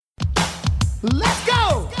Let's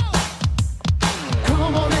go!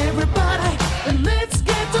 Come on, everybody, and let's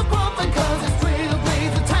get to bumping, cause it's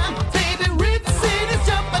trailblazer time. Baby, Rip City's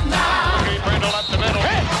jumping now. Okay, Brindle up the middle.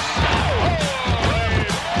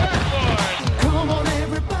 Come on,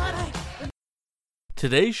 everybody.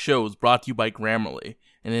 Today's show is brought to you by Grammarly,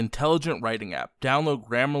 an intelligent writing app. Download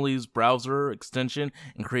Grammarly's browser extension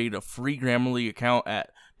and create a free Grammarly account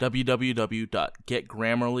at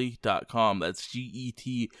www.getgrammarly.com. That's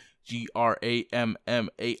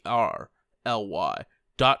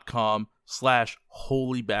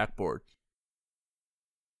GETGRAMMARLY.com/holybackboard.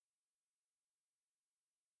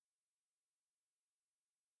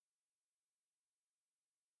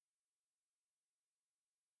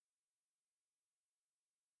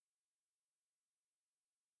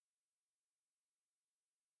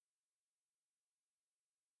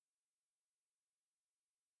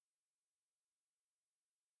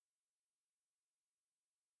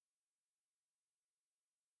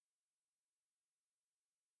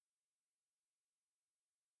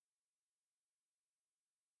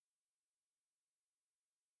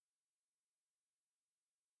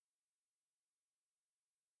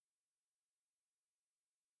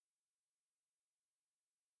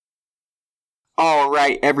 All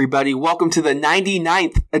right, everybody. Welcome to the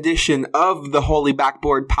 99th edition of the Holy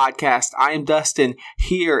Backboard Podcast. I am Dustin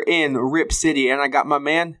here in Rip City, and I got my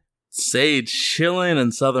man Sage chilling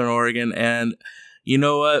in Southern Oregon, and you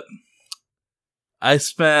know what? I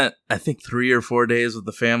spent, I think, 3 or 4 days with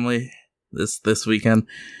the family this weekend.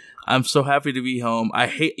 I'm so happy to be home. I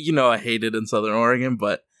hate it in Southern Oregon,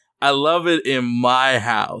 but I love it in my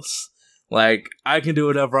house. Like, I can do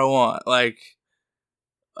whatever I want. Like,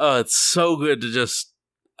 oh, it's so good to just,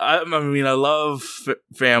 I love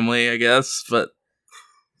family, I guess, but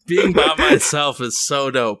being by myself is so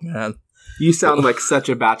dope, man. You sound like such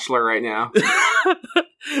a bachelor right now.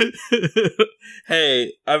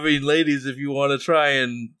 Hey, ladies, if you want to try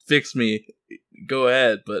and fix me, go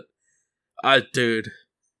ahead, but dude,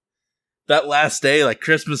 that last day, like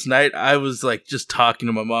Christmas night, I was like just talking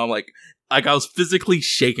to my mom, like I was physically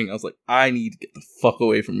shaking. I was like, I need to get the fuck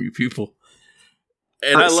away from you people.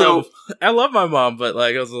 And I love my mom, but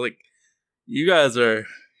like I was like, you guys are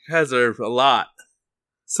a lot.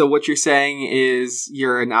 So what you're saying is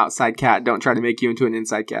you're an outside cat. Don't try to make you into an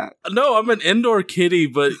inside cat. No, I'm an indoor kitty,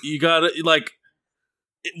 but you gotta like.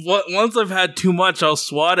 Once I've had too much, I'll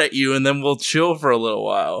swat at you, and then we'll chill for a little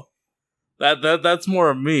while. That's more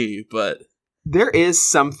of me, but there is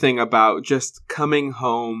something about just coming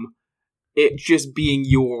home, it just being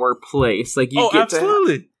your place. Like you get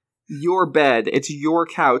absolutely. Your bed, it's your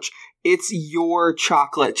couch, it's your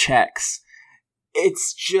chocolate checks.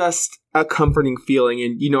 It's just a comforting feeling,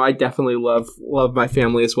 and I definitely love my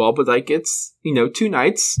family as well. But like it's 2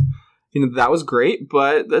 nights, that was great,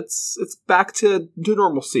 but it's back to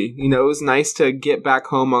normalcy. It was nice to get back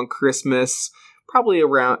home on Christmas, probably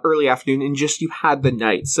around early afternoon, and just you had the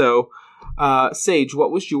night. So, Sage,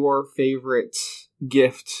 what was your favorite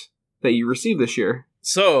gift that you received this year?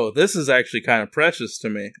 So, this is actually kind of precious to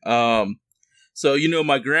me. So,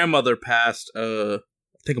 my grandmother passed, I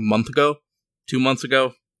think 2 months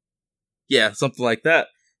ago. Yeah, something like that.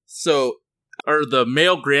 So, the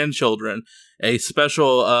male grandchildren, a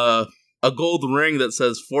special, a gold ring that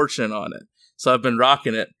says fortune on it. So, I've been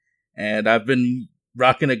rocking it, and I've been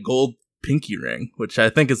rocking a gold pinky ring, which I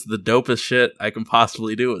think is the dopest shit I can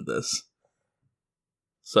possibly do with this.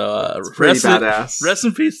 So, badass. Rest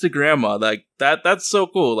in peace to Grandma. Like that's so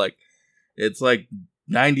cool. Like, it's like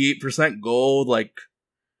 98% gold. Like,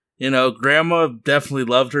 Grandma definitely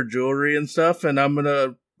loved her jewelry and stuff. And I'm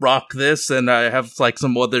gonna rock this, and I have like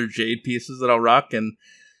some other jade pieces that I'll rock. And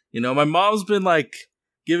my mom's been like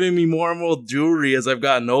giving me more and more jewelry as I've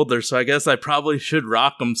gotten older. So I guess I probably should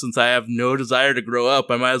rock them since I have no desire to grow up.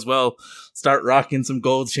 I might as well start rocking some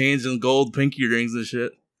gold chains and gold pinky rings and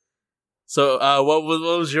shit. So, what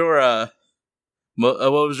was your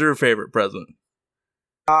favorite present?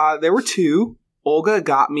 There were 2. Olga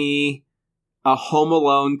got me a Home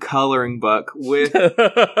Alone coloring book with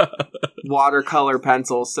watercolor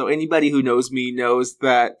pencils. So anybody who knows me knows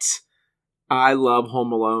that I love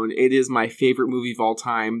Home Alone. It is my favorite movie of all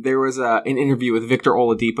time. There was an interview with Victor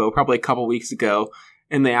Oladipo probably a couple weeks ago,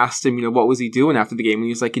 and they asked him, what was he doing after the game? And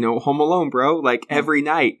he was like, Home Alone, bro, like every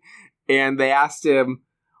night. And they asked him,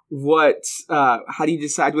 how do you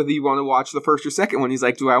decide whether you want to watch the first or second one? He's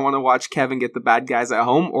like, do I want to watch Kevin get the bad guys at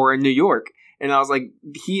home or in New York? And I was like,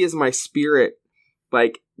 he is my spirit.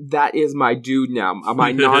 Like, that is my dude now.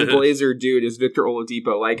 My non-Blazer dude is Victor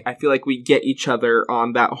Oladipo. Like, I feel like we get each other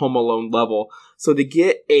on that Home Alone level. So to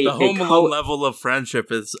get the Home Alone level of friendship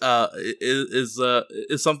is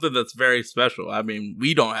something that's very special. I mean,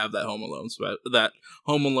 we don't have that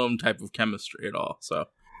Home Alone type of chemistry at all. So,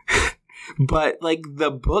 but like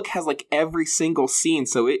the book has like every single scene,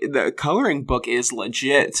 so the coloring book is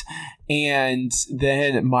legit. And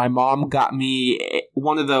then my mom got me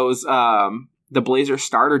one of those the Blazer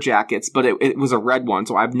starter jackets, but it was a red one.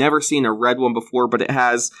 So I've never seen a red one before, but it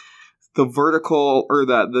has the vertical or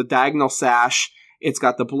the diagonal sash. It's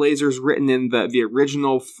got the Blazers written in the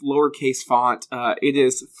original lowercase font. It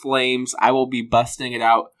is flames. I will be busting it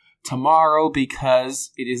out tomorrow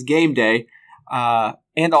because it is game day.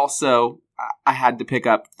 And also, I had to pick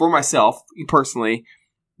up for myself personally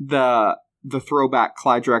the throwback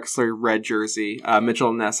Clyde Drexler red jersey.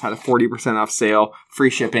 Mitchell & Ness had a 40% off sale, free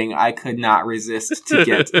shipping. I could not resist to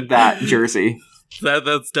get that jersey.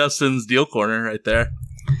 That's Dustin's deal corner right there.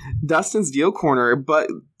 Dustin's deal corner, but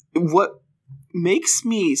what makes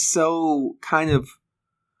me so kind of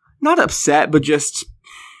not upset, but just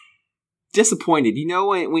disappointed. You know,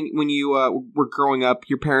 when you were growing up,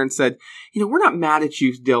 your parents said, we're not mad at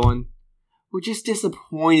you, Dylan. We're just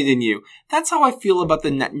disappointed in you. That's how I feel about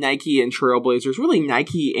the Nike and Trailblazers, really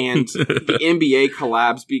Nike and the NBA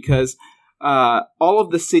collabs, because all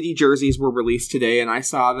of the city jerseys were released today, and I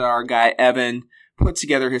saw that our guy Evan put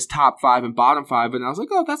together his top 5 and bottom 5, and I was like,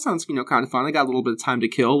 oh, that sounds kind of fun. I got a little bit of time to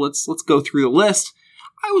kill. Let's go through the list.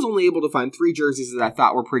 I was only able to find 3 jerseys that I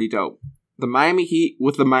thought were pretty dope. The Miami Heat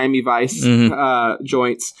with the Miami Vice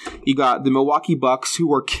joints. You got the Milwaukee Bucks,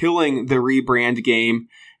 who are killing the rebrand game.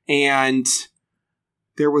 And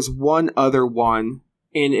there was one other one,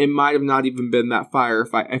 and it might have not even been that fire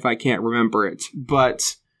if I can't remember it.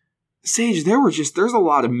 But Sage, there's a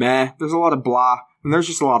lot of meh, there's a lot of blah, and there's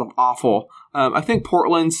just a lot of awful. I think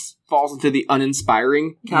Portland's falls into the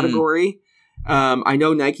uninspiring category. I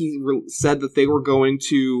know Nike said that they were going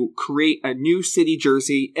to create a new city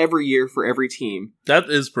jersey every year for every team. That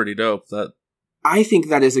is pretty dope. I think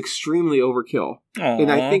that is extremely overkill. Aww.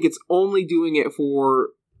 And I think it's only doing it for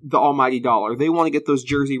the almighty dollar. They want to get those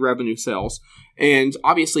jersey revenue sales. And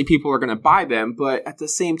obviously people are going to buy them, but at the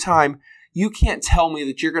same time, you can't tell me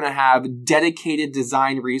that you're going to have dedicated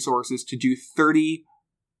design resources to do 30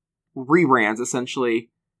 rebrands, essentially,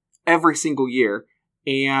 every single year.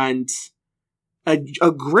 And a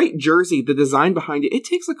great jersey, the design behind it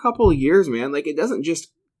takes a couple of years, man. Like, it doesn't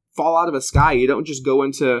just fall out of the sky. You don't just go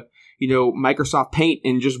into, Microsoft Paint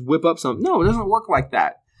and just whip up something. No, it doesn't work like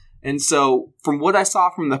that. And so, from what I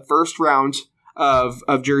saw from the first round of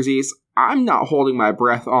jerseys, I'm not holding my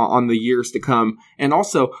breath on the years to come. And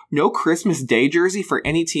also, no Christmas Day jersey for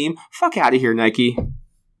any team. Fuck out of here, Nike.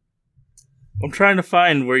 I'm trying to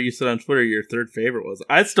find where you said on Twitter your third favorite was.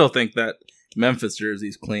 I still think that Memphis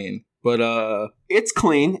jersey's clean, but it's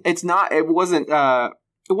clean. It's not. It wasn't one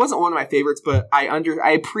of my favorites, but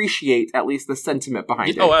I appreciate at least the sentiment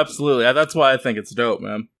behind it. Oh, absolutely. That's why I think it's dope,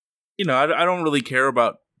 man. I don't really care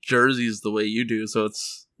about jerseys the way you do, so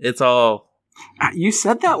it's all. You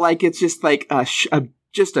said that like it's just like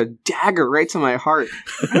just a dagger right to my heart.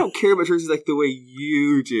 I don't care about jerseys like the way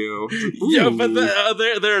you do. Yeah, but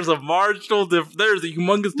there's a marginal there's a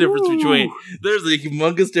humongous difference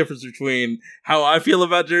between how I feel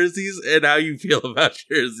about jerseys and how you feel about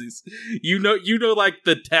jerseys. You know like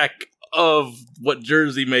the tech of what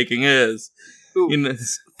jersey making is.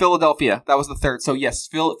 Philadelphia, that was the third. So yes,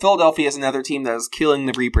 Philadelphia is another team that is killing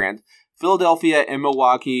the rebrand. Philadelphia and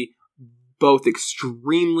Milwaukee, both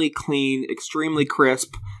extremely clean, extremely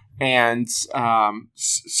crisp, and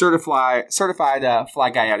certified fly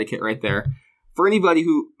guy etiquette right there. For anybody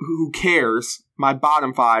who cares, my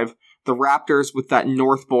bottom 5, the Raptors with that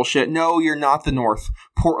North bullshit. No, you're not the North.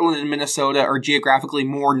 Portland and Minnesota are geographically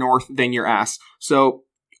more north than your ass. So,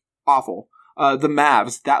 awful. The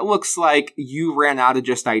Mavs, that looks like you ran out of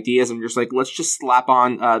just ideas and just like, let's just slap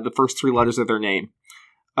on the first 3 letters of their name.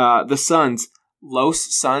 The Suns,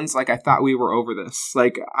 Los Suns, like I thought we were over this.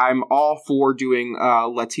 Like, I'm all for doing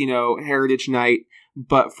Latino Heritage Night,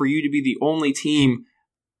 but for you to be the only team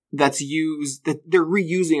that they're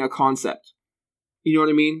reusing a concept. You know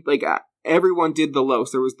what I mean? Like, everyone did the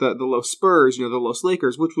Los. There was the Los Spurs, the Los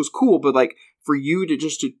Lakers, which was cool, but like, for you to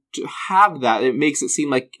have that, it makes it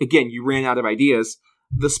seem like, again, you ran out of ideas.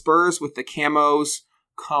 The Spurs with the camos,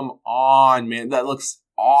 come on, man, that looks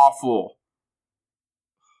awful.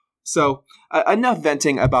 So, enough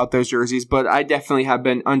venting about those jerseys, but I definitely have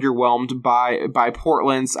been underwhelmed by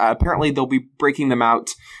Portland's. Apparently, they'll be breaking them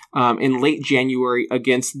out in late January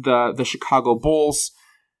against the Chicago Bulls.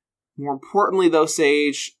 More importantly, though,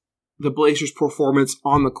 Sage, the Blazers' performance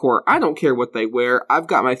on the court. I don't care what they wear. I've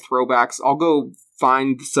got my throwbacks. I'll go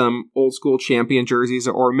find some old school champion jerseys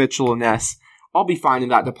or Mitchell and Ness, I'll be fine in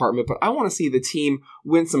that department. But I want to see the team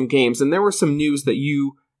win some games. And there was some news that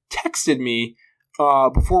you texted me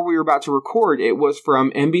before we were about to record. It was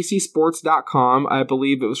from NBCSports.com. I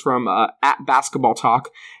believe it was from at Basketball Talk.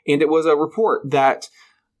 And it was a report that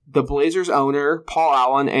the Blazers owner, Paul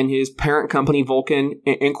Allen, and his parent company, Vulcan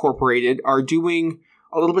Incorporated, are doing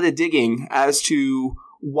a little bit of digging as to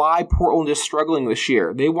why Portland is struggling this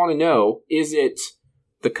year. They want to know, is it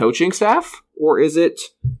the coaching staff or is it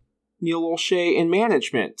Neil Olshey and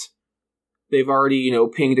management? They've already,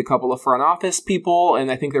 pinged a couple of front office people,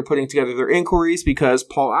 and I think they're putting together their inquiries because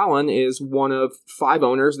Paul Allen is one of 5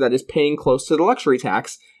 owners that is paying close to the luxury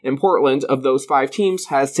tax. And Portland, of those 5 teams,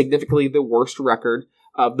 has significantly the worst record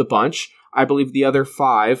of the bunch. I believe the other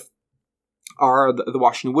 5 are the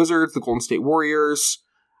Washington Wizards, the Golden State Warriors,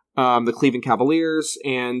 the Cleveland Cavaliers,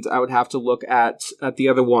 and I would have to look at the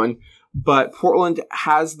other one. But Portland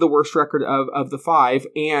has the worst record of the 5,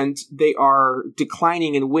 and they are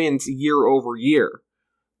declining in wins year over year,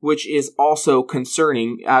 which is also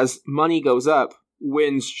concerning. As money goes up,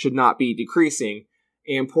 wins should not be decreasing,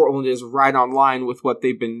 and Portland is right on line with what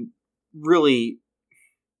they've been really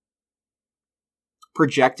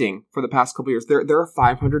projecting for the past couple years. They're a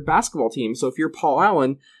 500 basketball team, so if you're Paul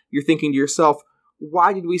Allen, you're thinking to yourself,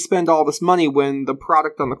 why did we spend all this money when the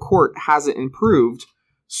product on the court hasn't improved?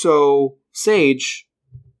 So, Sage,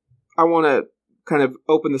 I want to kind of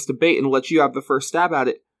open this debate and let you have the first stab at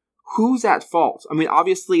it. Who's at fault? I mean,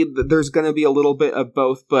 obviously, there's going to be a little bit of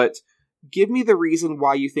both, but give me the reason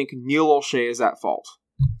why you think Neil Olshey is at fault.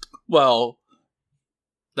 Well,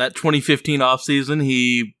 that 2015 offseason,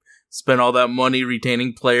 he spent all that money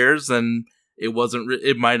retaining players, and it was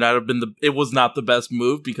not the best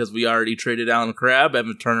move because we already traded Alan Crabb.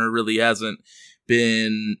 Evan Turner really hasn't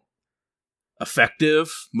been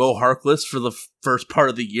effective. Mo Harkless for the first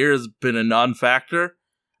part of the year has been a non-factor.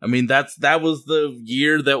 I mean, that was the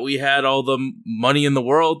year that we had all the money in the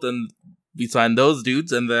world and we signed those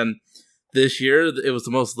dudes. And then this year, it was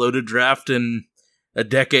the most loaded draft in a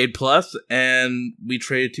decade plus, and we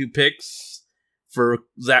traded 2 picks for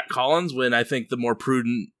Zach Collins when I think the more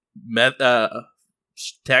prudent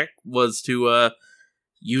tech was to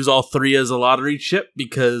use all 3 as a lottery chip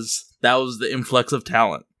because that was the influx of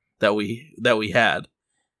talent that we had.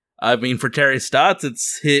 I mean, for Terry Stotts,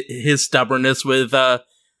 it's his stubbornness with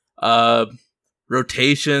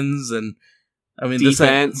rotations and I mean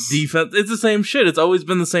defense. It's the same shit. It's always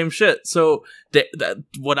been the same shit. So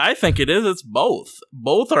what I think it is, it's both.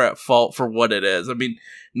 Both are at fault for what it is. I mean,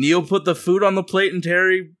 Neil put the food on the plate and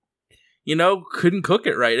Terry, couldn't cook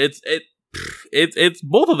it right. It's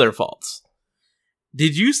both of their faults.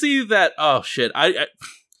 Did you see that? Oh shit! I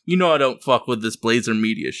don't fuck with this Blazer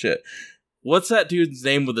media shit. What's that dude's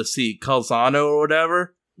name with a C? Calzano or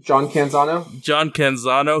whatever? John Canzano? John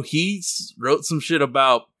Canzano. He wrote some shit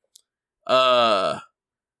about Paul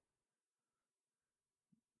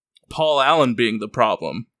Allen being the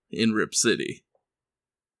problem in Rip City.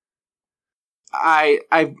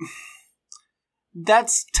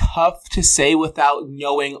 That's tough to say without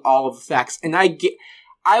knowing all of the facts. And I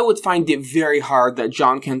would find it very hard that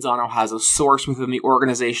John Canzano has a source within the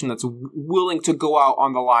organization that's willing to go out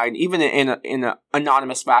on the line, even in an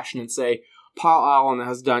anonymous fashion, and say, Paul Allen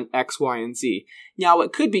has done X, Y, and Z. Now,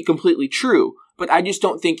 it could be completely true, but I just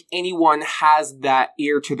don't think anyone has that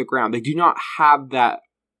ear to the ground. They do not have that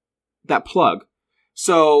plug.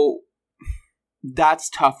 So that's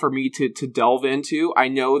tough for me to delve into. I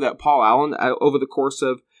know that Paul Allen, over the course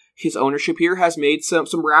of his ownership here, has made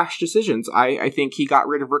some rash decisions. I think he got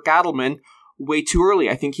rid of Rick Adelman way too early.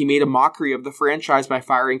 I think he made a mockery of the franchise by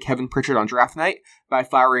firing Kevin Pritchard on draft night, by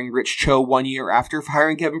firing Rich Cho 1 year after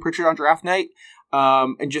firing Kevin Pritchard on draft night,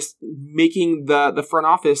 and just making the front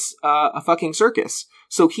office a fucking circus.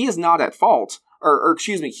 So he is not at fault, or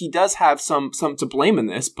excuse me, he does have some to blame in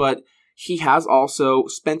this, but he has also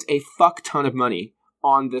spent a fuck ton of money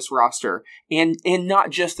on this roster, and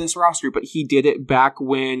not just this roster, but he did it back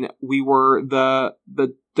when we were the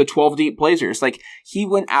 12 deep Blazers. Like, he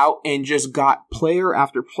went out and just got player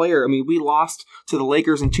after player. I mean, we lost to the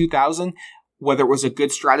Lakers in 2000. Whether it was a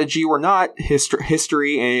good strategy or not,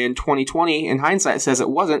 history in 2020 in hindsight says it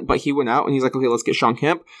wasn't, but he went out and he's like, okay, let's get Sean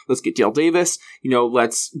Kemp, let's get Dale Davis,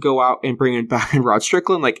 let's go out and bring in back in Rod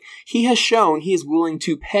Strickland. Like, he has shown he is willing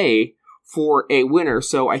to pay for a winner.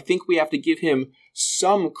 So I think we have to give him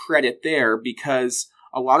some credit there, because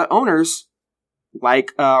a lot of owners,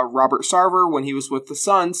 like Robert Sarver when he was with the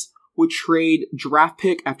Suns, would trade draft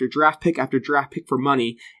pick after draft pick after draft pick for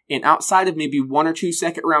money. And outside of maybe 1 or 2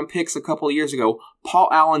 second round picks a couple of years ago, Paul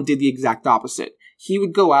Allen did the exact opposite. he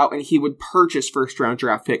would go out and he would purchase first-round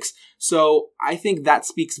draft picks. So I think that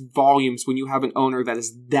speaks volumes when you have an owner that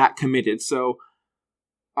is that committed. So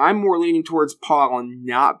I'm more leaning towards Paul Allen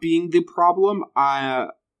not being the problem. I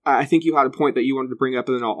think you had a point that you wanted to bring up,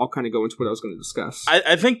 and then I'll kind of go into what I was going to discuss.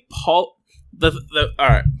 I think Paul... all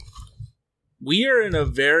right. We are in a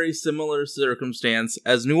very similar circumstance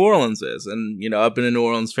as New Orleans is. And, I've been a New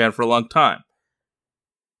Orleans fan for a long time.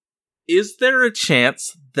 Is there a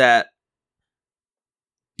chance that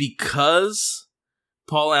because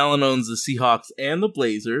Paul Allen owns the Seahawks and the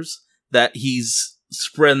Blazers, that he's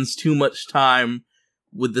spends too much time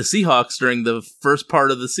with the Seahawks during the first part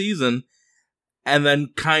of the season and then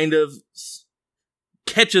kind of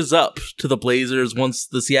catches up to the Blazers once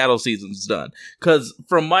the Seattle season's done? Because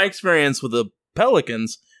from my experience with the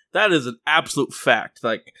Pelicans, that is an absolute fact.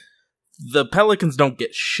 Like, the Pelicans don't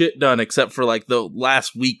get shit done except for, like, the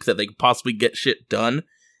last week that they could possibly get shit done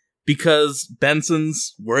because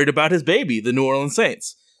Benson's worried about his baby, the New Orleans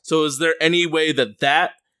Saints. So is there any way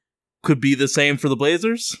that could be the same for the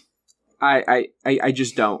Blazers? I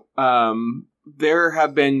just don't. There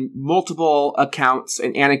have been multiple accounts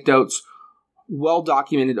and anecdotes well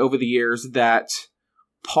documented over the years that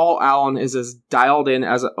Paul Allen is as dialed in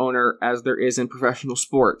as an owner as there is in professional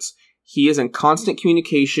sports. He is in constant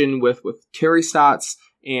communication with Terry Stotts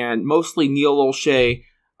and mostly Neil Olshey.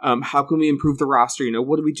 How can we improve the roster?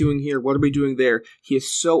 What are we doing here? What are we doing there? He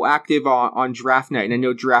is so active on draft night. And I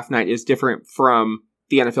know draft night is different from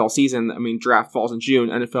the NFL season. I mean, draft falls in June.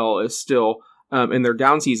 NFL is still in their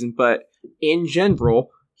down season. But in general,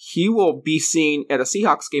 he will be seen at a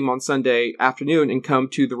Seahawks game on Sunday afternoon and come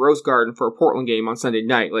to the Rose Garden for a Portland game on Sunday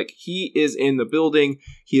night. Like, he is in the building.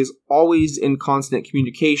 He is always in constant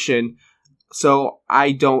communication. So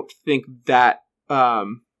I don't think that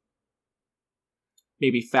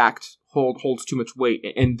maybe fact holds too much weight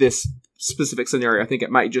in this specific scenario. I think it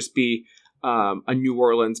might just be a New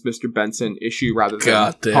Orleans Mr. Benson issue rather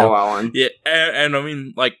than Paul Allen. Yeah, and I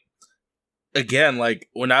mean, like, again, like,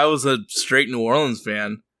 when I was a straight New Orleans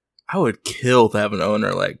fan, I would kill to have an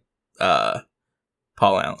owner like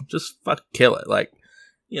Paul Allen. Just fucking kill it. Like,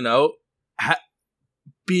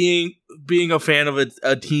 being a fan of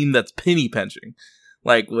a team that's penny pinching,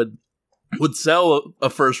 like, would sell a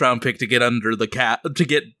first round pick to get under the cap, to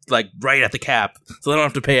get, like, right at the cap, so they don't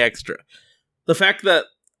have to pay extra. The fact that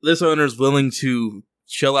this owner is willing to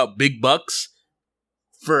shell out big bucks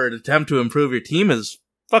for an attempt to improve your team is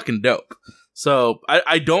fucking dope. So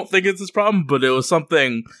I don't think it's this problem, but it was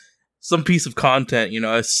some piece of content,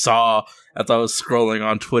 I saw as I was scrolling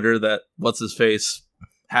on Twitter that What's-His-Face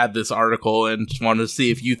had this article and just wanted to see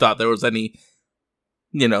if you thought there was any,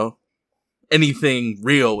 anything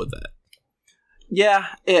real with that. Yeah,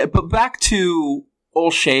 but back to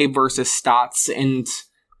Olshey versus Stotts, and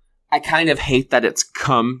I kind of hate that it's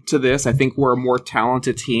come to this. I think we're a more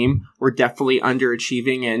talented team. We're definitely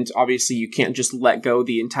underachieving, and obviously you can't just let go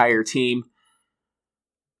the entire team.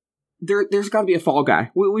 There's got to be a fall guy.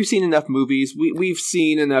 We've seen enough movies. We've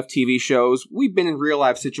seen enough TV shows. We've been in real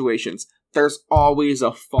life situations. There's always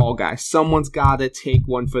a fall guy. Someone's got to take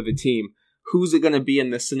one for the team. Who's it going to be in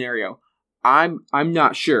this scenario? I'm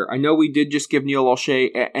not sure. I know we did just give Neil Olshey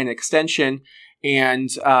an extension, and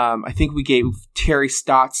I think we gave Terry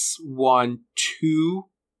Stotts one too,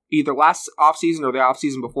 either last offseason or the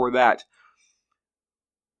offseason before that.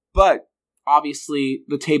 But obviously,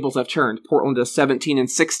 the tables have turned. Portland is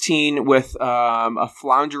 17-16 with a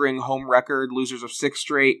floundering home record, losers of 6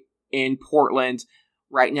 straight in Portland.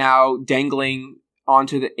 Right now, dangling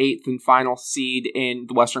onto the 8th and final seed in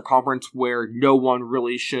the Western Conference, where no one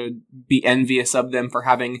really should be envious of them for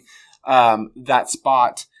having that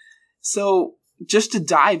spot. So, just to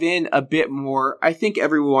dive in a bit more, I think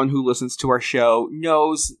everyone who listens to our show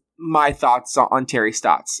knows my thoughts on Terry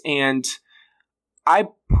Stotts. And I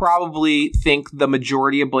probably think the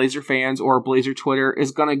majority of Blazer fans or Blazer Twitter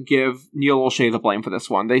is going to give Neil Olshey the blame for this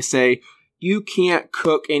one. They say, you can't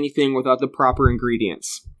cook anything without the proper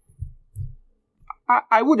ingredients.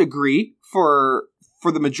 I would agree for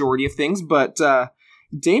the majority of things, but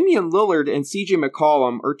Damian Lillard and CJ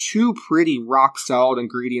McCollum are two pretty rock-solid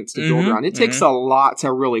ingredients to build around. It takes a lot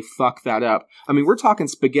to really fuck that up. I mean, we're talking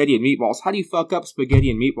spaghetti and meatballs. How do you fuck up spaghetti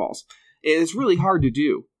and meatballs? It's really hard to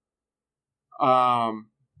do.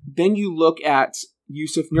 Then you look at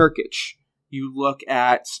Yusuf Nurkic. You look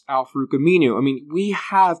at Al-Farouq Aminu. I mean, we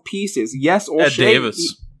have pieces. Yes, Olshey.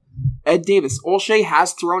 Ed Davis. Olshey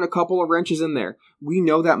has thrown a couple of wrenches in there. We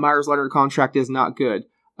know that Myers Leonard contract is not good.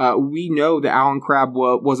 We know that Alan Crabb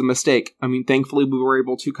was a mistake. I mean, thankfully we were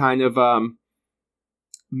able to kind of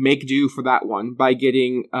make do for that one by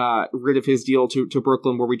getting rid of his deal to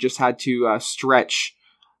Brooklyn, where we just had to stretch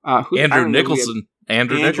Andrew Nicholson.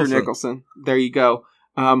 Andrew Nicholson. There you go.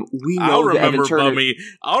 We know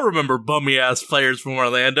I'll remember bummy ass players from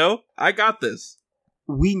Orlando. I got this.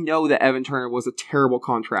 We know that Evan Turner was a terrible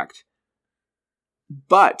contract,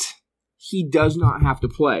 but he does not have to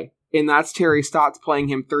play. And that's Terry Stotts playing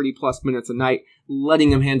him 30 plus minutes a night,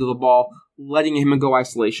 letting him handle the ball, letting him go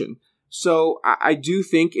isolation. So I do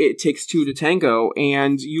think it takes two to tango.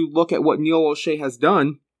 And you look at what Neil O'Shea has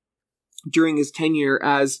done during his tenure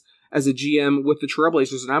as a GM with the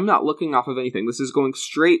Trailblazers, and I'm not looking off of anything. This is going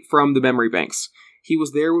straight from the memory banks. He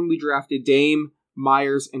was there when we drafted Dame,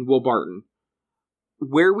 Myers, and Will Barton.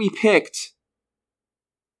 Where we picked,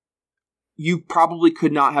 you probably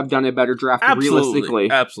could not have done a better draft realistically.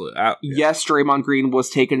 Absolutely. Yes, Draymond Green was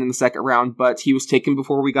taken in the second round, but he was taken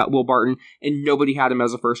before we got Will Barton, and nobody had him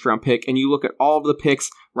as a first-round pick. And you look at all of the picks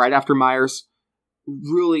right after Myers,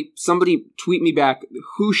 really, somebody tweet me back,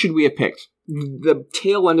 who should we have picked? The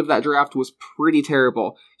tail end of that draft was pretty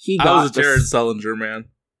terrible. I was a Jared Sullinger, man.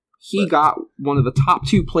 He got one of the top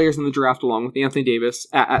two players in the draft along with Anthony Davis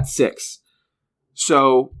at 6.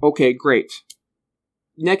 So, okay, great.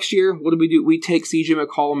 Next year, what do? We take CJ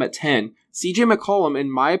McCollum at 10. CJ McCollum,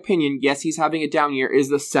 in my opinion, yes, he's having a down year, is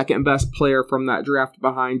the second best player from that draft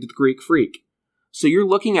behind the Greek Freak. So you're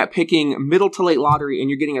looking at picking middle to late lottery, and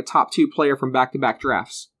you're getting a top 2 player from back-to-back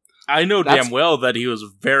drafts. I know damn well that he was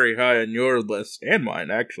very high on your list, and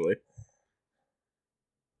mine, actually.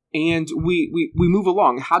 And we move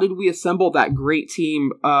along. How did we assemble that great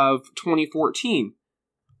team of 2014?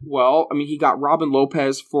 Well, I mean, he got Robin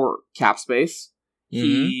Lopez for cap space. Mm-hmm.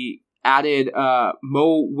 He added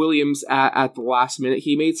Mo Williams at the last minute.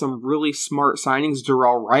 He made some really smart signings.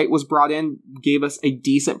 Darrell Wright was brought in, gave us a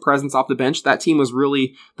decent presence off the bench. That team was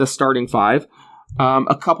really the starting 5.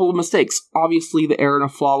 A couple of mistakes. Obviously, the Aaron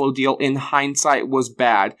Aflalo deal, in hindsight, was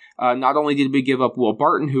bad. Not only did we give up Will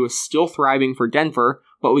Barton, who is still thriving for Denver,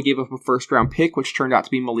 but we gave up a first-round pick, which turned out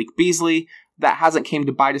to be Malik Beasley. That hasn't came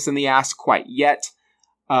to bite us in the ass quite yet.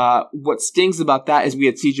 What stings about that is we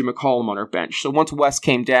had CJ McCollum on our bench. So once Wes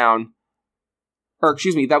came down, or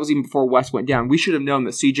excuse me, that was even before Wes went down, we should have known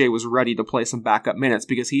that CJ was ready to play some backup minutes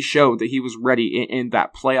because he showed that he was ready in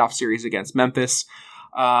that playoff series against Memphis.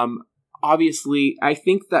 Obviously, I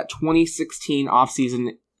think that 2016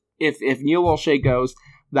 offseason, if Neil O'Shea goes,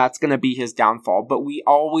 that's going to be his downfall. But we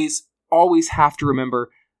always have to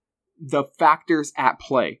remember the factors at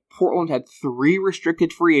play. Portland had 3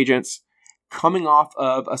 restricted free agents coming off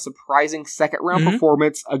of a surprising second-round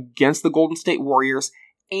performance against the Golden State Warriors,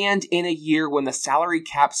 and in a year when the salary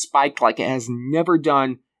cap spiked like it has never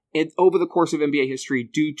done over the course of NBA history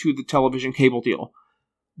due to the television cable deal.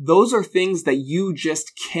 Those are things that you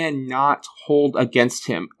just cannot hold against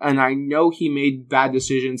him. And I know he made bad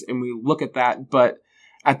decisions, and we look at that, but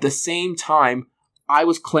at the same time, I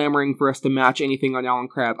was clamoring for us to match anything on Allen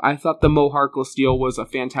Crabbe. I thought the Mo Harkless deal was a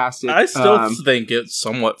fantastic... I still think it's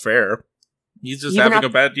somewhat fair. He's just having a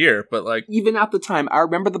bad year, but like... Even at the time, I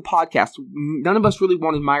remember the podcast, none of us really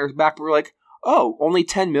wanted Myers back, but we were like, oh, only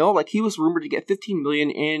 10 mil? Like, he was rumored to get 15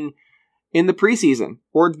 million in the preseason,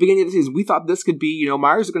 or at the beginning of the season. We thought this could be,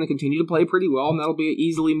 Myers is going to continue to play pretty well, and that'll be an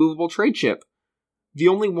easily movable trade chip. The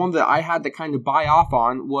only one that I had to kind of buy off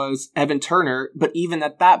on was Evan Turner, but even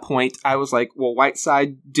at that point, I was like, well,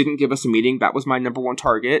 Whiteside didn't give us a meeting. That was my number 1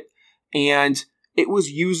 target, and it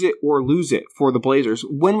was use it or lose it for the Blazers.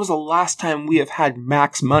 When was the last time we have had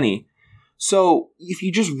max money? So if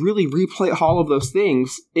you just really replay all of those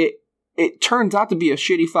things, it turns out to be a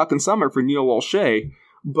shitty fucking summer for Neil O'Shea,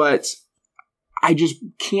 but I just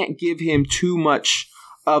can't give him too much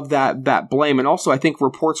of that blame. And also, I think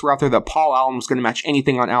reports were out there that Paul Allen was going to match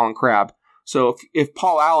anything on Allen Crabbe. So if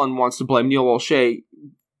Paul Allen wants to blame Neil O'Shea,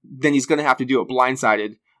 then he's going to have to do it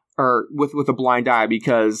blindsided or with a blind eye,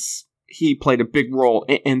 because he played a big role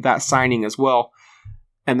in that signing as well.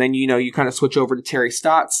 And then, you kind of switch over to Terry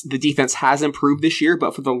Stotts. The defense has improved this year,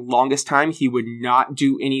 but for the longest time, he would not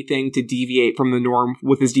do anything to deviate from the norm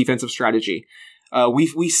with his defensive strategy.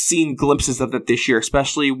 We've seen glimpses of that this year,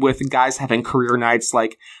 especially with guys having career nights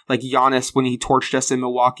like Giannis when he torched us in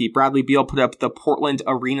Milwaukee. Bradley Beal put up the Portland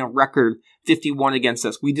Arena record 51 against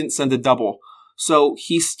us. We didn't send a double. So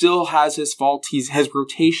he still has his faults. He has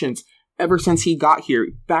rotations ever since he got here.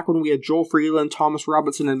 Back when we had Joel Freeland, Thomas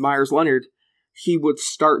Robinson, and Myers Leonard, he would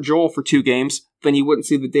start Joel for 2 games, then he wouldn't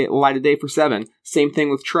see the light of day for 7. Same thing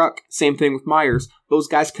with Truck, same thing with Myers. Those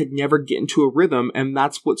guys could never get into a rhythm, and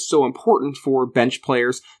that's what's so important for bench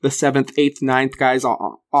players, the 7th, 8th, 9th guys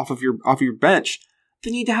off of your bench.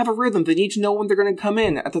 they need to have a rhythm. They need to know when they're going to come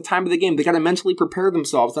in at the time of the game. They got to mentally prepare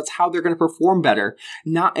themselves. That's how they're going to perform better.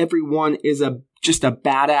 Not everyone is just a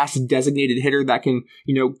badass designated hitter that can,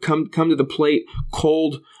 come to the plate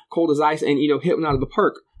cold as ice and, hit one out of the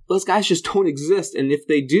park. Those guys just don't exist. And if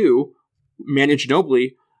they do, managed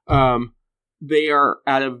nobly, they are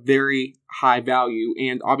at a very high value.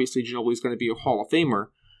 And obviously Ginobili is going to be a Hall of Famer.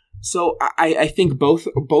 So I think both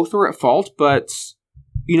are at fault, but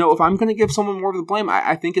if I'm going to give someone more of the blame,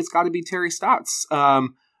 I think it's got to be Terry Stotts.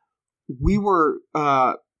 We were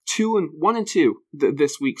 1-2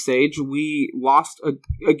 this week, Sage. We lost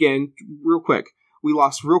again real quick. We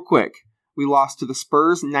lost to the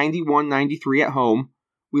Spurs 91-93 at home.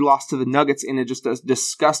 We lost to the Nuggets in just a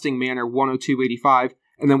disgusting manner, 102-85,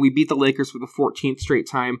 and then we beat the Lakers for the 14th straight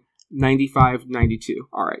time, 95-92.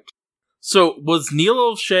 All right. So was Neil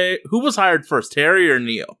O'Shea, who was hired first, Terry or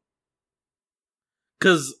Neil?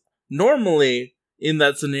 Because normally in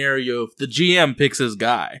that scenario, the GM picks his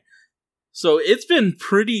guy. So it's been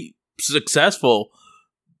pretty successful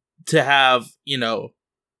to have,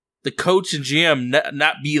 the coach and GM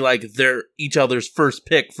not be like they're each other's first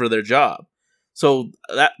pick for their job. So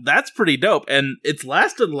that's pretty dope. And it's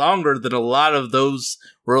lasted longer than a lot of those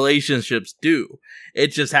relationships do. It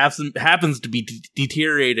just happens to be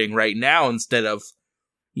deteriorating right now instead of,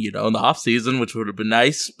 in the off season, which would have been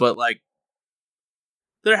nice. But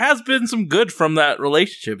there has been some good from that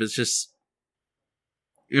relationship. It's just,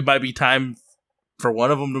 it might be time for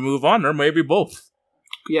one of them to move on, or maybe both.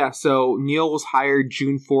 Yeah, so Neil was hired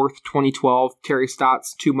June 4th, 2012. Terry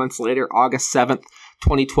Stotts 2 months later, August 7th,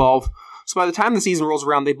 2012. So by the time the season rolls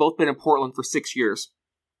around, they've both been in Portland for 6 years.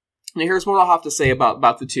 Now here's what I'll have to say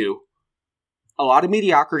about the two. A lot of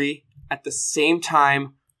mediocrity, at the same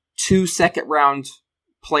time, 2 second-round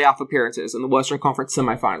playoff appearances in the Western Conference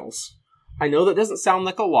semifinals. I know that doesn't sound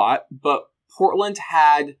like a lot, but Portland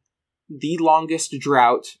had the longest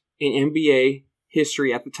drought in NBA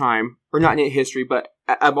history at the time, or not in history, but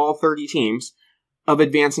of all 30 teams, of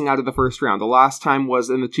advancing out of the first round. The last time was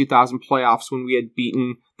in the 2000 playoffs when we had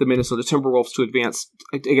beaten the Minnesota Timberwolves to advance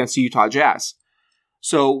against the Utah Jazz.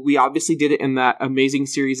 So we obviously did it in that amazing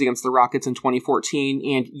series against the Rockets in 2014.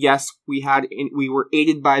 And yes, we were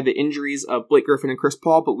aided by the injuries of Blake Griffin and Chris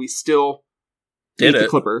Paul, but we still beat the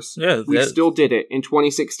Clippers. Yeah, we still did it in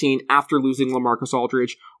 2016 after losing LaMarcus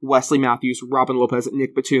Aldridge, Wesley Matthews, Robin Lopez,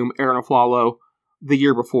 Nick Batum, Aaron Aflalo the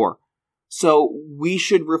year before. So we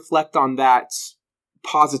should reflect on that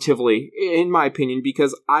positively, in my opinion,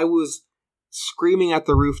 because I was screaming at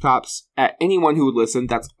the rooftops at anyone who would listen.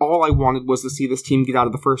 That's all I wanted, was to see this team get out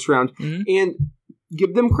of the first round, and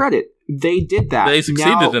give them credit. They did that. They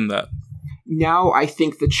succeeded in that. Now I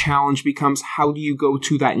think the challenge becomes, how do you go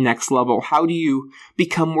to that next level? How do you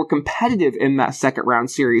become more competitive in that second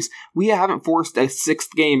round series? We haven't forced a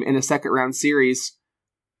sixth game in a second round series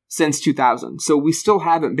since 2000. So we still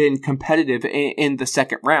haven't been competitive in the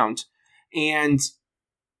second round. And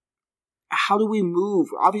how do we move?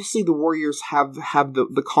 Obviously, the Warriors have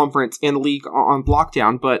the conference and the league on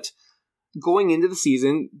lockdown, but going into the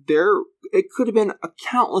season, it could have been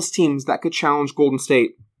countless teams that could challenge Golden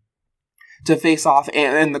State to face off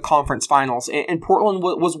in the conference finals. And Portland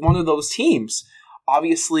was one of those teams.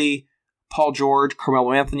 Obviously, Paul George,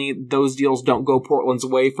 Carmelo Anthony, those deals don't go Portland's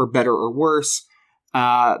way for better or worse.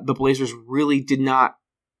 The Blazers really did not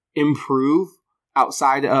improve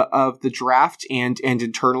outside of the draft and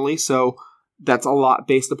internally, so that's a lot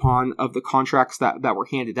based upon of the contracts that were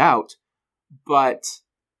handed out. But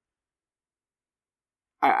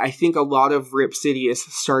I think a lot of Rip City is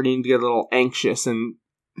starting to get a little anxious and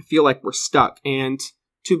feel like we're stuck. And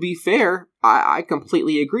to be fair, I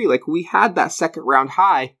completely agree. Like, we had that second round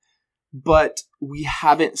high, but we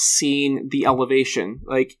haven't seen the elevation.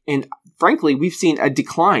 And frankly, we've seen a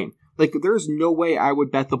decline. There's no way I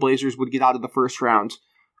would bet the Blazers would get out of the first round.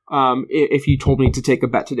 If you told me to take a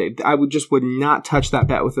bet today, I would not touch that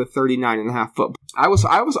bet with a 39.5 foot. I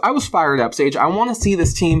was fired up, Sage. I want to see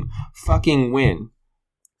this team fucking win.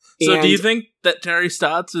 So do you think that Terry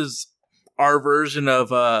Stotts is our version of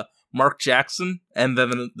Mark Jackson, and then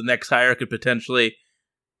the next hire could potentially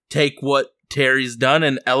take what Terry's done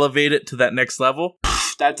and elevate it to that next level?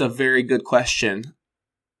 That's a very good question.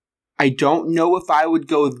 I don't know if I would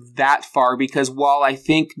go that far, because while I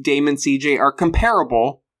think Dame and CJ are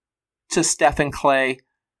comparable to Steph and Clay,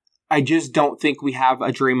 I just don't think we have a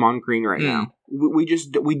Draymond Green right now.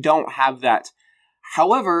 We don't have that.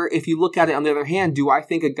 However, if you look at it on the other hand, do I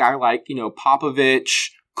think a guy like, Popovich,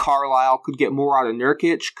 Carlisle could get more out of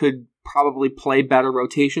Nurkic, could probably play better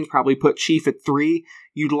rotations, probably put Chief at 3,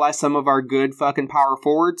 utilize some of our good fucking power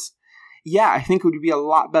forwards? Yeah, I think it would be a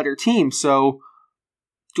lot better team. So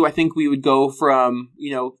Do I think we would go from,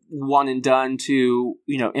 one and done to,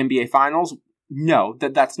 NBA Finals? No,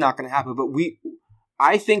 that's not going to happen. But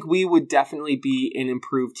I think we would definitely be an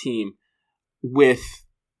improved team with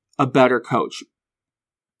a better coach.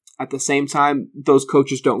 At the same time, those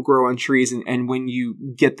coaches don't grow on trees, and when you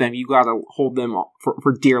get them, you got to hold them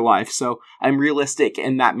for dear life. So I'm realistic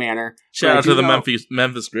in that manner. Shout out to the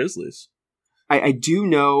Memphis Grizzlies. I do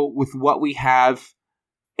know with what we have,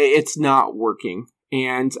 it's not working.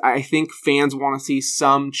 And I think fans want to see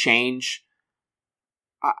some change.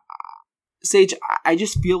 Sage, I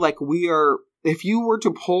just feel like if you were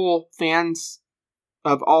to poll fans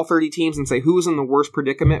of all 30 teams and say who's in the worst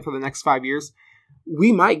predicament for the next 5 years,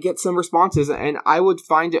 we might get some responses, and I would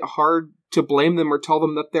find it hard to blame them or tell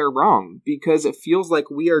them that they're wrong, because it feels like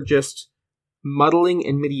we are just muddling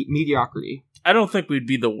in mediocrity. I don't think we'd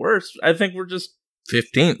be the worst. I think we're just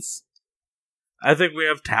 15th. I think we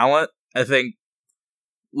have talent. I think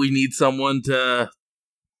we need someone to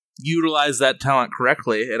utilize that talent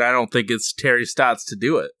correctly, and I don't think it's Terry Stotts to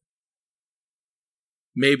do it.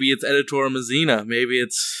 Maybe it's Editor Mazzina. Maybe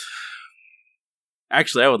it's...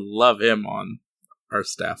 Actually, I would love him on our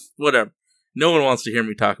staff. Whatever. No one wants to hear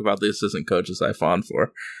me talk about the assistant coaches I fawn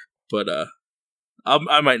for. But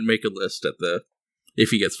I might make a list if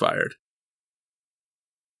he gets fired.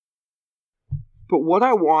 But what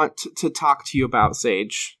I want to talk to you about,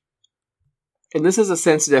 Sage, and this is a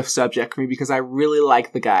sensitive subject for me because I really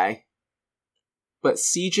like the guy, but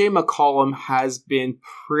CJ McCollum has been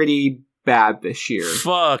pretty bad this year.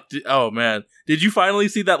 Fuck. Oh, man. Did you finally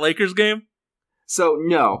see that Lakers game? So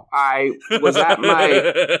no, I was at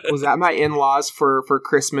my in-laws for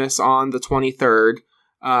Christmas on the 23rd,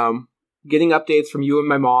 getting updates from you and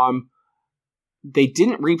my mom. They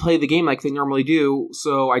didn't replay the game like they normally do,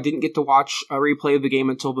 so I didn't get to watch a replay of the game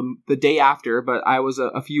until the day after, but I was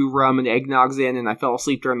a few rum and eggnogs in, and I fell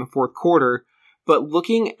asleep during the fourth quarter. But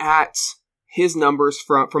looking at his numbers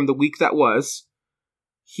from the week that was,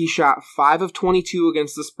 he shot 5 of 22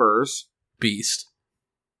 against the Spurs. Beast.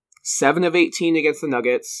 7 of 18 against the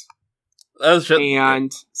Nuggets,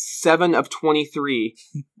 and 7 of 23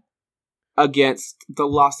 against the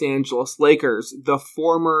Los Angeles Lakers, the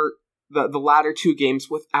latter two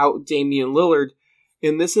games without Damian Lillard.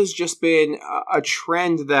 And this has just been a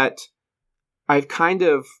trend that I've kind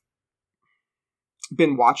of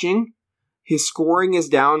been watching. His scoring is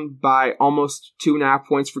down by almost 2.5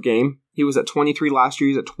 points per game. He was at 23 last year.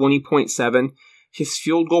 He's at 20.7. His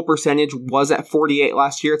field goal percentage was at 48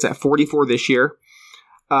 last year. It's at 44 this year.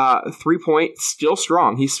 3-point, still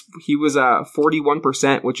strong. He was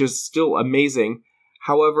 41%, which is still amazing.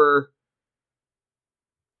 However,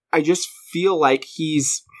 I just feel like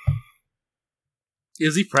Is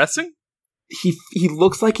he pressing? He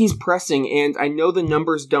looks like he's pressing, and I know the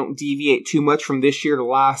numbers don't deviate too much from this year to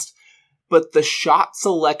last, but the shot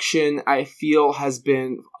selection, I feel, has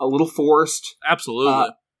been a little forced. Absolutely.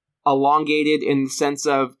 Elongated in the sense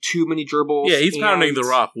of too many dribbles. Yeah, he's pounding the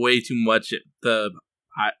rock way too much at the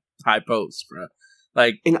high post, bro.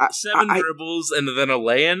 Like, 7 dribbles and then a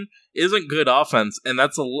lay-in isn't good offense, and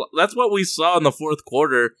that's what we saw in the fourth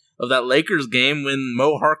quarter of that Lakers game when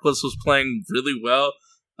Mo Harkless was playing really well.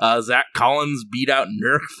 Zach Collins beat out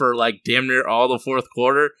Nurk for like damn near all the fourth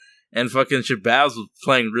quarter, and fucking Shabazz was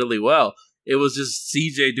playing really well. It was just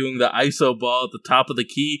CJ doing the ISO ball at the top of the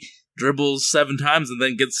key, dribbles 7 times, and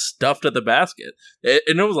then gets stuffed at the basket.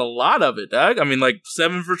 And there was a lot of it, dog. I mean, like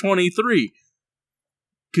 7 for 23.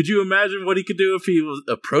 Could you imagine what he could do if he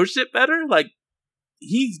approached it better? Like,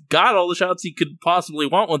 he's got all the shots he could possibly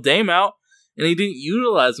want with Dame out, and he didn't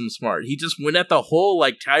utilize them smart. He just went at the hole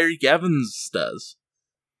like Tyreek Evans does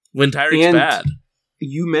when Tyreek's bad.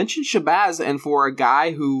 You mentioned Shabazz, and for a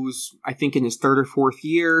guy who's, I think, in his 3rd or 4th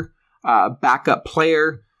year, backup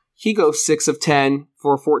player, he goes 6 of 10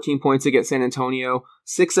 for 14 points against San Antonio,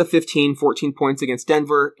 6 of 15, 14 points against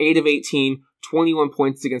Denver, 8 of 18, 21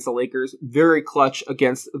 points against the Lakers. Very clutch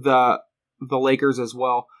against the Lakers as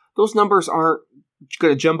well. Those numbers aren't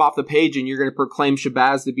going to jump off the page and you're going to proclaim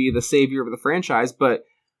Shabazz to be the savior of the franchise, but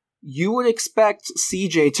you would expect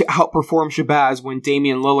CJ to outperform Shabazz when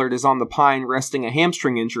Damian Lillard is on the pine resting a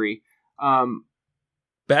hamstring injury.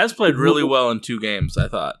 Baz played really well in 2 games, I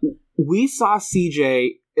thought. We saw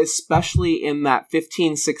CJ, especially in that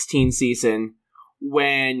 15-16 season,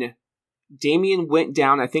 when Damian went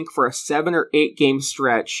down, I think, for a 7 or 8 game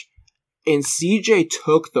stretch, and CJ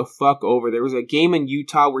took the fuck over. There was a game in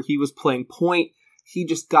Utah where he was playing point. He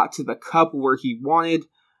just got to the cup where he wanted.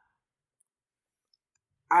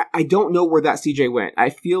 I don't know where that CJ went. I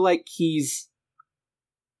feel like he's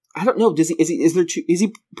I don't know.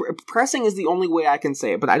 Pressing is the only way I can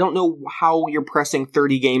say it, but I don't know how you're pressing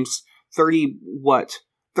 33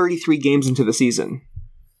 games into the season.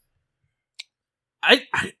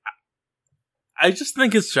 I just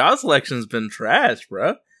think his shot selection's been trash,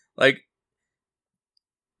 bro. Like,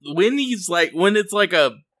 when it's like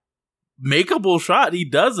a makeable shot, he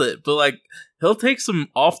does it. But, like, he'll take some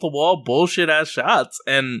off-the-wall bullshit-ass shots,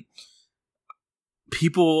 and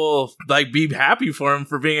people will, like, be happy for him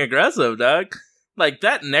for being aggressive, dog. Like,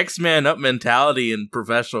 that next man up mentality in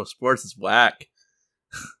professional sports is whack.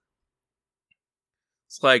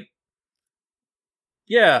 It's like,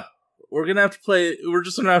 yeah, we're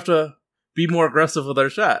just gonna have to be more aggressive with our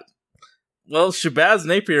shot. Well, Shabazz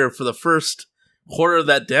Napier, for the first quarter of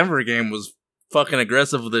that Denver game, was fucking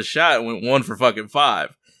aggressive with his shot and went 1 for fucking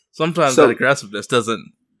 5. Sometimes that aggressiveness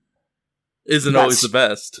isn't always the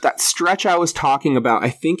best. That stretch I was talking about, I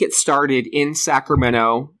think it started in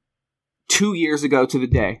Sacramento 2 years ago to the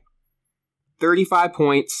day. 35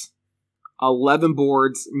 points, 11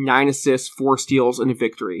 boards, 9 assists, 4 steals, and a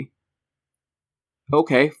victory.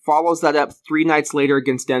 Okay, follows that up 3 nights later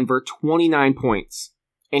against Denver, 29 points.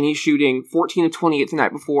 And he's shooting 14 of 28 the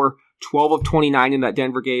night before, 12 of 29 in that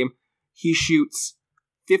Denver game. He shoots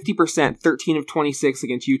 50%, 13 of 26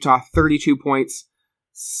 against Utah, 32 points,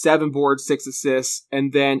 7 boards, 6 assists.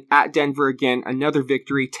 And then at Denver again, another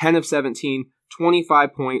victory, 10 of 17,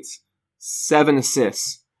 25 points, 7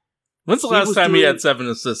 assists. When's the last time he had 7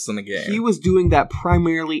 assists in a game? He was doing that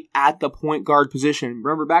primarily at the point guard position.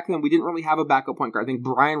 Remember, back then, we didn't really have a backup point guard. I think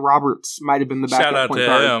Brian Roberts might have been the backup point guard.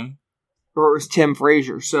 Shout out to him. Or it was Tim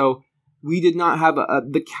Frazier. So we did not have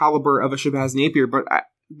the caliber of a Shabazz Napier, but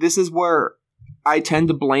this is where I tend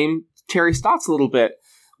to blame Terry Stotts a little bit.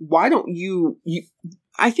 Why don't you...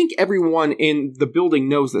 I think everyone in the building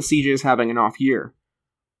knows that CJ is having an off year.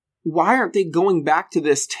 Why aren't they going back to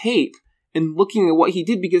this tape and looking at what he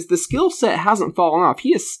did? Because the skill set hasn't fallen off.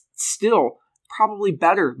 He is still probably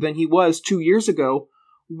better than he was 2 years ago.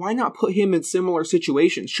 Why not put him in similar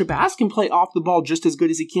situations? Shabazz can play off the ball just as good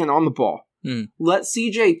as he can on the ball. Let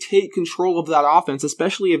CJ take control of that offense,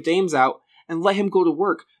 especially if Dame's out, and let him go to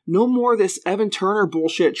work. No more of this Evan Turner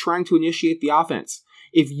bullshit trying to initiate the offense.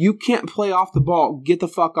 If you can't play off the ball, get the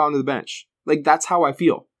fuck onto the bench. Like, that's how I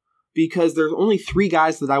feel. Because there's only 3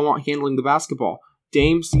 guys that I want handling the basketball.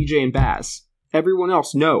 Dame, CJ, and Baz. Everyone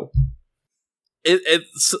else, no.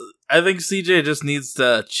 I think CJ just needs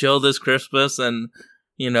to chill this Christmas, and,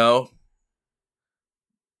 you know,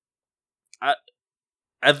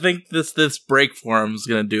 I think this break for him is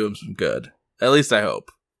going to do him some good. At least I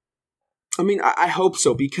hope. I mean, I hope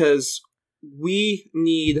so, because we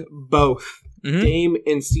need both Dame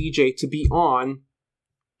and CJ to be on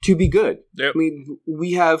to be good. Yep. I mean,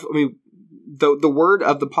 the word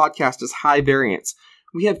of the podcast is high variance.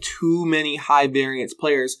 We have too many high variance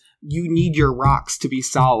players. You need your rocks to be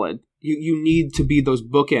solid. You need to be those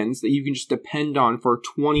bookends that you can just depend on for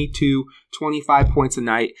 22, 25 points a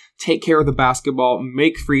night, take care of the basketball,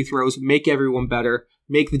 make free throws, make everyone better,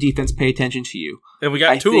 make the defense pay attention to you. And we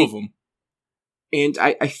got two of them. And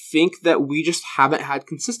I think that we just haven't had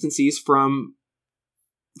consistencies from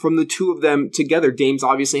the two of them together. Dame's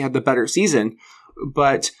obviously had the better season,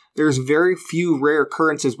 but there's very few rare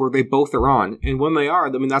occurrences where they both are on. And when they are, I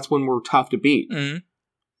mean, that's when we're tough to beat. Mm-hmm.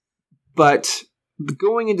 But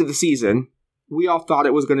going into the season, we all thought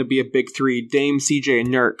it was going to be a big three, Dame, CJ, and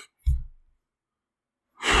Nurk.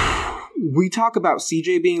 We talk about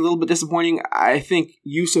CJ being a little bit disappointing. I think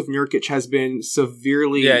Yusuf Nurkic has been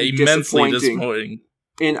severely immensely disappointing.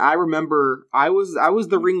 And I remember I was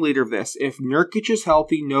the ringleader of this. If Nurkic is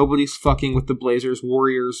healthy, nobody's fucking with the Blazers,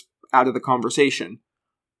 Warriors out of the conversation.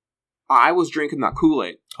 I was drinking that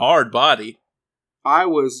Kool-Aid. Hard body. I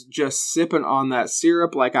was just sipping on that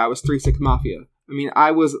syrup like I was 3-6 Mafia. I mean,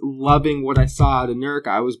 I was loving what I saw out of Nurk.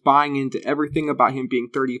 I was buying into everything about him being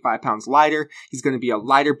 35 pounds lighter. He's going to be a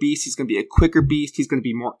lighter beast. He's going to be a quicker beast. He's going to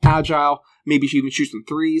be more agile. Maybe he even shoot some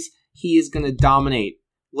threes. He is going to dominate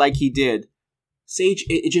like he did. Sage,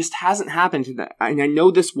 it just hasn't happened. And I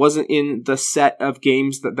know this wasn't in the set of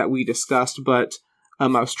games that we discussed, but I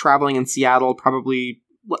was traveling in Seattle probably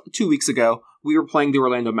 2 weeks ago. We were playing the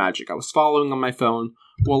Orlando Magic. I was following on my phone.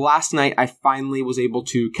 Well, last night I finally was able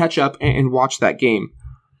to catch up and watch that game.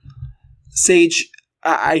 Sage,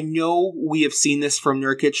 I know we have seen this from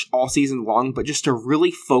Nurkic all season long, but just to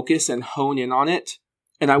really focus and hone in on it,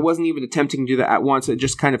 and I wasn't even attempting to do that at once, it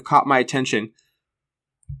just kind of caught my attention.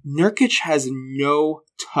 Nurkic has no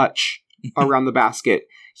touch around the basket.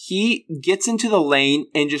 He gets into the lane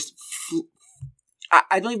and just...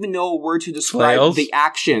 I don't even know a word to describe the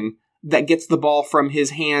action that gets the ball from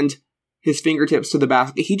his hand his fingertips to the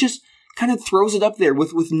basket. He just kind of throws it up there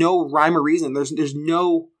with no rhyme or reason. There's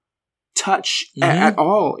no touch at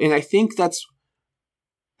all. And I think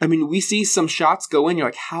we see some shots go in. You're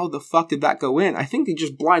like, how the fuck did that go in? I think they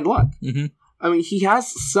just blind luck. Mm-hmm. I mean, he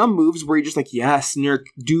has some moves where you're just like, yes, Nurk,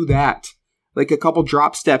 do that. Like a couple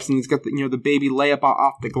drop steps, and he's got the baby layup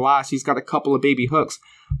off the glass. He's got a couple of baby hooks.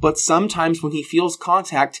 But sometimes when he feels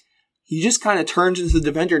contact, he just kind of turns into the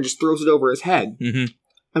defender and just throws it over his head. Mm-hmm.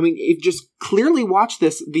 I mean, just clearly watch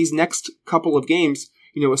these next couple of games,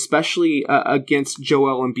 especially against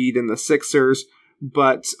Joel Embiid and the Sixers.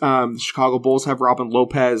 But the Chicago Bulls have Robin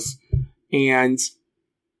Lopez. And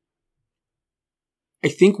I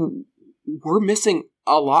think we're missing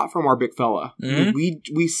a lot from our big fella. Mm-hmm.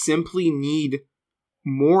 We simply need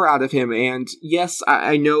more out of him. And yes,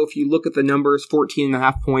 I know if you look at the numbers,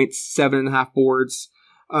 14.5 points, 7.5 boards,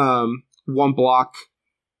 1 block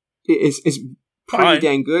is pretty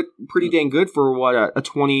dang good. Pretty dang good for what a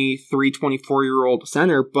 23, 24-year-old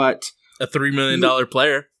center. But a $3 million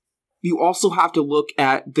player. You also have to look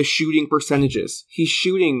at the shooting percentages. He's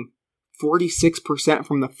shooting 46%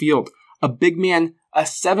 from the field. A big man, a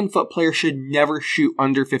 7-foot player should never shoot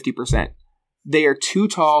under 50%. They are too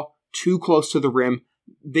tall, too close to the rim.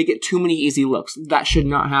 They get too many easy looks. That should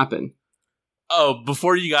not happen. Oh,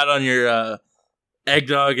 before you got on your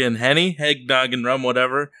eggnog and rum,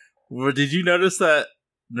 whatever, did you notice that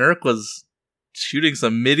Nurk was shooting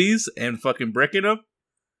some middies and fucking bricking them?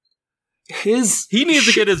 He needs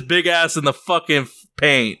to get his big ass in the fucking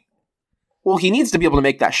paint. Well, he needs to be able to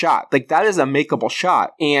make that shot. Like, that is a makeable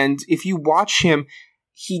shot. And if you watch him,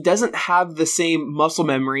 he doesn't have the same muscle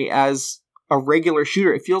memory as a regular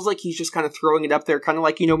shooter. It feels like he's just kind of throwing it up there, kind of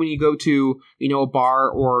like, when you go to, a bar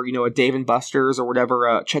or, a Dave & Buster's or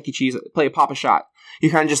whatever, Chuck E. Cheese, play a pop a shot.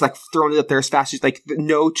 You're kind of just like throwing it up there as fast as, like,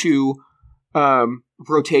 no two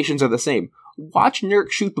rotations are the same. Watch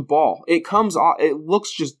Nurk shoot the ball. It comes off, it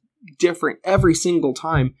looks just different every single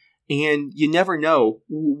time. And you never know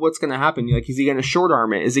what's going to happen. Like, is he going to short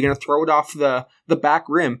arm it? Is he going to throw it off the back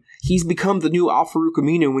rim? He's become the new Al-Farouq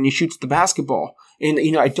Aminu when he shoots the basketball. And,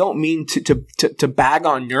 I don't mean to bag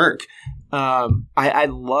on Nurk. I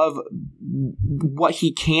love what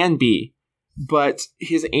he can be. But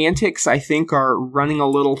his antics, I think, are running a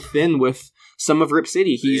little thin with some of Rip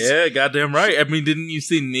City. Yeah, goddamn right. I mean, didn't you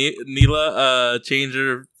see Neela change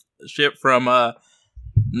her ship from...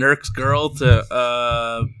 Nurk's girl to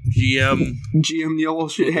GM Neil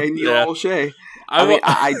O'Shea.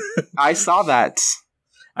 I saw that.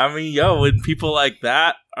 I mean, when people like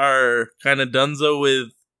that are kind of dunzo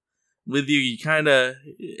with you, you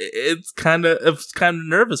it's kind of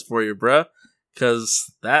nervous for you, bruh,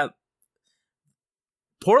 because that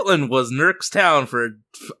Portland was Nurk's town for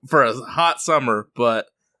a hot summer, but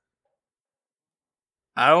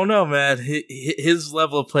I don't know, man. His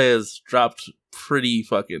level of play has dropped pretty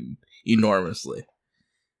fucking enormously.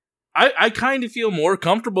 I kind of feel more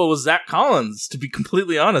comfortable with Zach Collins, to be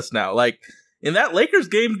completely honest now. Like, in that Lakers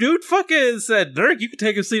game, dude fucking said, Nurk, you can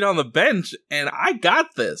take a seat on the bench, and I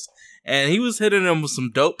got this. And he was hitting him with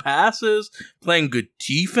some dope passes, playing good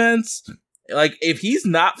defense. Like, if he's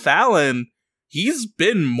not fouling, he's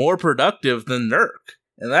been more productive than Nurk.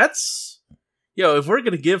 And that's, if we're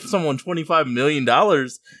going to give someone $25 million,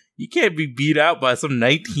 you can't be beat out by some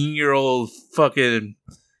 19-year-old fucking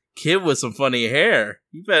kid with some funny hair.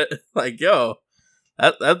 You bet,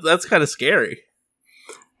 that's kind of scary.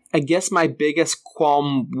 I guess my biggest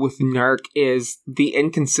qualm with Nurk is the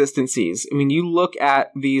inconsistencies. I mean, you look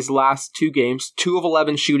at these last 2 games, 2 of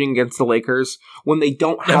 11 shooting against the Lakers, when they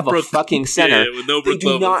don't have a fucking center. Yeah, they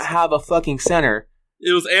do not have a fucking center.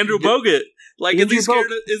 It was Andrew Bogut. Like, is he scared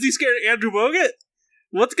of Andrew Bogut?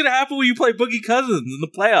 What's going to happen when you play Boogie Cousins in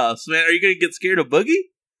the playoffs, man? Are you going to get scared of Boogie?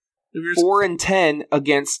 4-10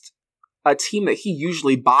 against a team that he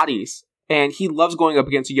usually bodies, and he loves going up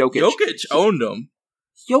against Jokic. Jokic owned him.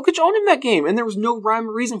 Jokic owned him that game, and there was no rhyme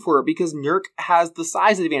or reason for it because Nurk has the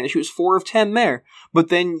size advantage. He was 4 of 10 there. But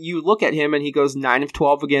then you look at him, and he goes 9 of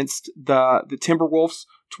 12 against the Timberwolves,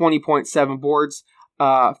 20.7 boards.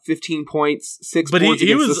 15 points, 6 boards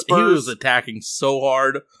against the Spurs. He was attacking so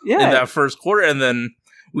hard in that first quarter, and then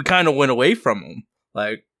we kind of went away from him.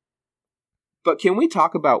 But can we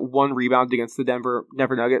talk about 1 rebound against the Denver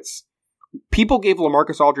Nuggets? People gave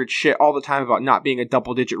LaMarcus Aldridge shit all the time about not being a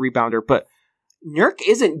double-digit rebounder, but Nurk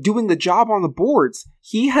isn't doing the job on the boards.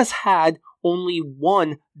 He has had only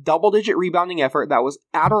 1 double-digit rebounding effort that was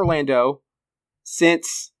at Orlando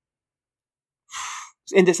since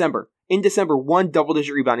in December. In December, 1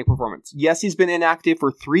 double-digit rebounding performance. Yes, he's been inactive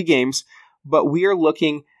for 3 games, but we are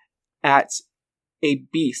looking at a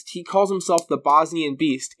beast. He calls himself the Bosnian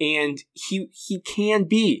Beast, and he can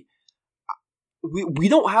be. We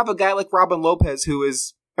don't have a guy like Robin Lopez who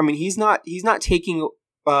is. I mean, he's not taking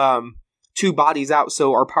two bodies out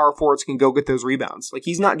so our power forwards can go get those rebounds. Like,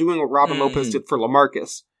 he's not doing what Robin Lopez did for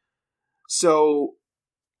LaMarcus. So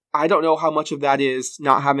I don't know how much of that is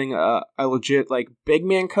not having a legit like big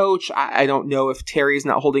man coach. I don't know if Terry's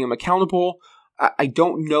not holding him accountable. I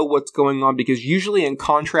don't know what's going on, because usually in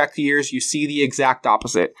contract years, you see the exact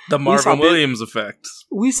opposite. The Marvin Williams effect.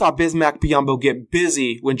 We saw Bismack Biyombo get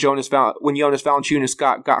busy when Jonas Valanciunas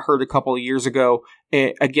got hurt a couple of years ago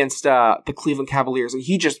against the Cleveland Cavaliers.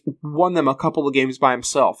 He just won them a couple of games by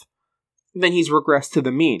himself. Then he's regressed to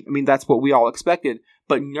the mean. I mean, that's what we all expected.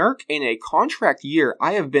 But Nurk, in a contract year,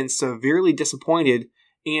 I have been severely disappointed,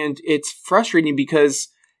 and it's frustrating because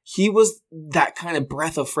he was that kind of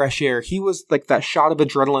breath of fresh air. He was like that shot of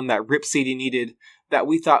adrenaline, that rip city needed, that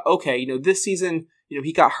we thought, okay, this season,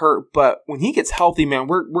 he got hurt, but when he gets healthy, man,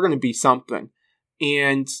 we're going to be something.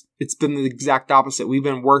 And it's been the exact opposite. We've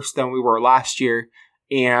been worse than we were last year,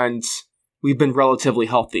 and we've been relatively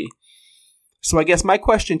healthy. So I guess my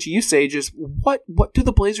question to you, Sage, is what do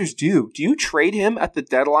the Blazers do? Do you trade him at the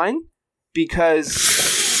deadline?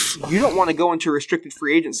 Because you don't want to go into restricted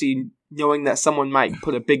free agency knowing that someone might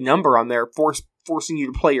put a big number on there, forcing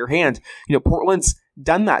you to play your hand. Portland's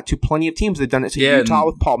done that to plenty of teams. They've done it to Utah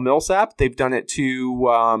with Paul Millsap. They've done it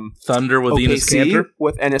to Thunder with OKC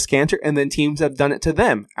Enes Kanter. And then teams have done it to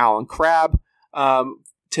them. Alan Crabb,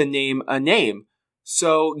 to name a name.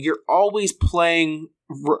 So you're always playing,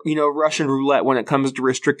 Russian roulette when it comes to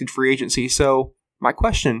restricted free agency. So my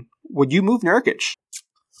question, would you move Nurkic?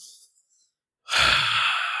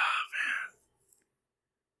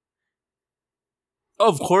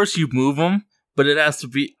 Of course you move him, but it has to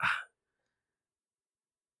be...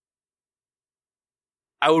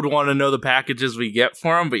 I would want to know the packages we get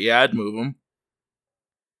for him, but yeah, I'd move him.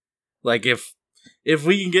 Like, if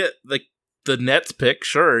we can get the Nets pick,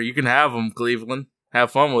 sure, you can have him, Cleveland.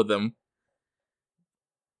 Have fun with him.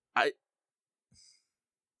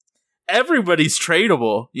 Everybody's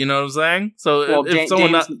tradable, you know what I'm saying? So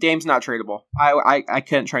if Dame's not tradable. I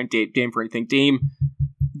can't trade Dame for anything.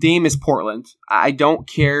 Dame is Portland. I don't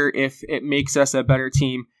care if it makes us a better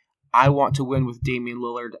team. I want to win with Damian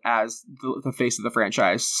Lillard as the face of the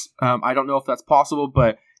franchise. I don't know if that's possible,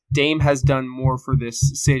 but Dame has done more for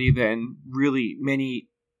this city than really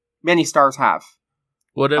many stars have.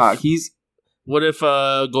 What if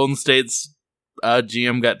Golden State's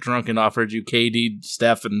GM got drunk and offered you KD,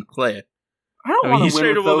 Steph, and Clay? I don't want to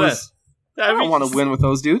win with those. I don't want to win with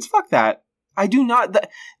those dudes. Fuck that. I do not.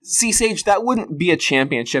 See, Sage, that wouldn't be a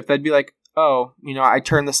championship. That'd be like, I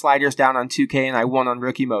turned the sliders down on 2K and I won on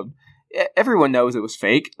rookie mode. Everyone knows it was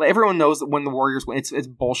fake. Like, everyone knows that when the Warriors win, it's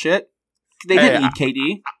bullshit. They didn't need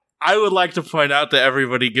KD. I would like to point out to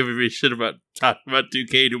everybody giving me shit about talking about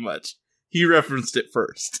 2K too much. He referenced it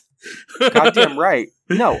first. Goddamn right.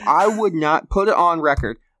 No, I would not put it on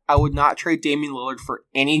record. I would not trade Damian Lillard for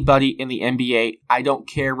anybody in the NBA. I don't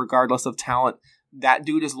care, regardless of talent. That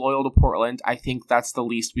dude is loyal to Portland. I think that's the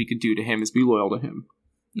least we could do to him, is be loyal to him.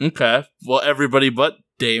 Okay. Well, everybody but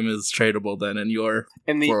Dame is tradable then in your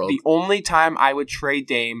world. The only time I would trade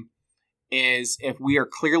Dame is if we are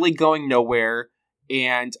clearly going nowhere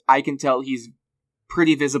and I can tell he's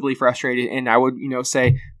pretty visibly frustrated, and I would,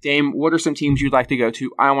 say, Dame, what are some teams you'd like to go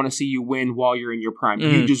to? I want to see you win while you're in your prime.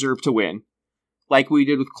 You deserve to win. Like we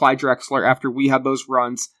did with Clyde Drexler after we had those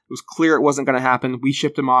runs. It was clear it wasn't going to happen. We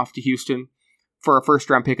shipped him off to Houston for a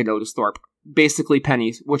first-round pick at Otis Thorpe. Basically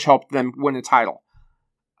pennies, which helped them win a title.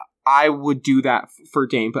 I would do that for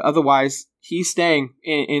Dame, but otherwise, he's staying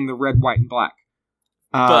in the red, white, and black.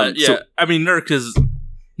 But, yeah, Nurk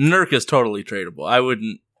is totally tradable. I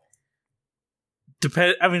wouldn't...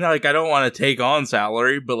 I don't want to take on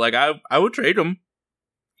salary, but, I would trade him.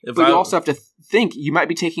 But you also have to think, you might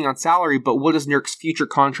be taking on salary, but what is Nurk's future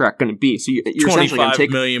contract going to be? So you're essentially going to take...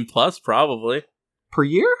 $25 million plus, probably. Per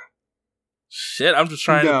year? Shit, I'm just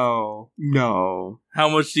trying to... No. How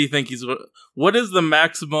much do you think he's... What is the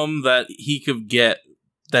maximum that he could get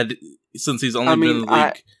since he's only been in the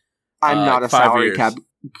league? I'm not a salary years. cap...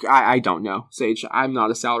 I don't know, Sage. I'm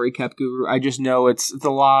not a salary cap guru. I just know it's a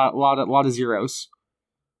lot of zeros.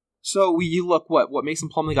 So you look, what Mason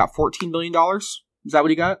Plumlee got? $14 million? Is that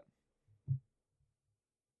what he got?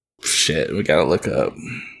 Shit, we gotta look up.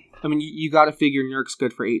 You gotta figure Nurk's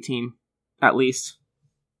good for 18, at least.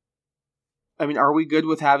 Are we good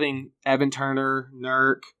with having Evan Turner,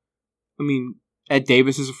 Nurk? Ed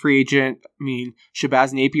Davis is a free agent.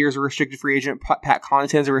 Shabazz Napier is a restricted free agent. Pat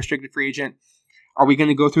Connaughton's a restricted free agent. Are we going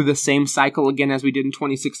to go through the same cycle again as we did in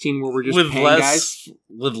 2016 where we're just paying guys?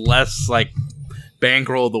 With less, like,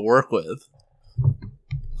 bankroll to work with.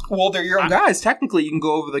 Well, they're your own guys. Technically, you can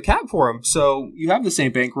go over the cap for them, so you have the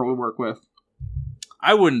same bankroll to work with.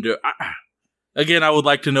 I wouldn't do it. Again, I would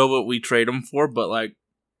like to know what we trade them for, but, like,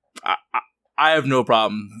 I have no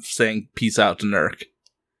problem saying peace out to Nurk.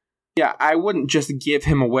 Yeah, I wouldn't just give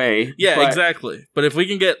him away. Yeah, exactly. But if we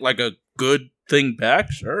can get, like, a good thing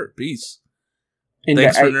back, sure, peace. And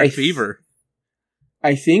thanks for Nurk Fever.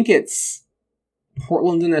 I think it's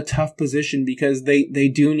Portland in a tough position because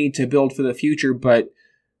they do need to build for the future, but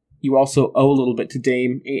you also owe a little bit to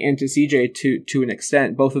Dame and to CJ to an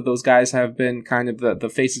extent. Both of those guys have been kind of the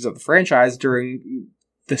faces of the franchise during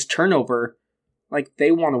this turnover. Like,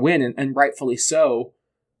 they want to win, and rightfully so.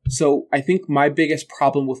 So I think my biggest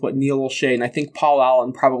problem with what Neil O'Shea, and I think Paul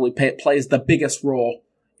Allen probably plays the biggest role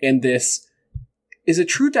in this, is a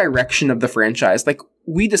true direction of the franchise. Like,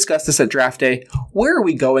 we discussed this at draft day. Where are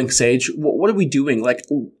we going, Sage? What are we doing? Like,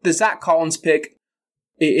 the Zach Collins pick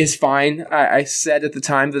is fine. I said at the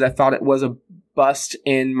time that I thought it was a bust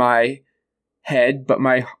in my head, but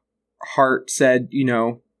my heart said,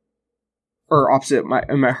 or opposite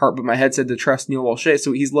in my heart, but my head said to trust Neil O'Shea,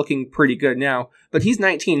 so he's looking pretty good now. But he's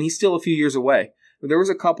 19. He's still a few years away. There was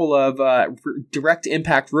a couple of direct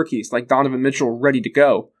impact rookies like Donovan Mitchell ready to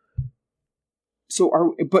go.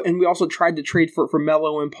 And we also tried to trade for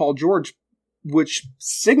Melo and Paul George, which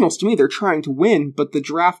signals to me they're trying to win, but the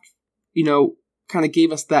draft, kind of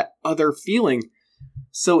gave us that other feeling.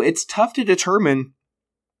 So it's tough to determine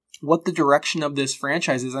what the direction of this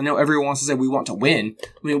franchise is. I know everyone wants to say we want to win,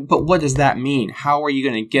 but what does that mean? How are you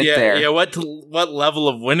going to get there? Yeah, what level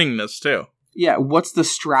of winningness too? Yeah, what's the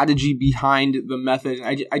strategy behind the method?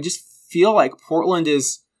 I just feel like Portland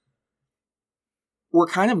we're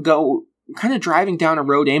kind of driving down a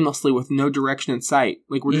road aimlessly with no direction in sight.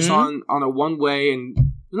 Like, we're just on a one way, and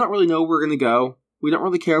we don't really know where we're going to go. We don't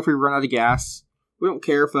really care if we run out of gas. We don't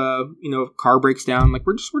care if a car breaks down. Like,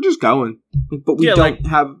 we're just going, but we don't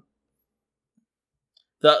have.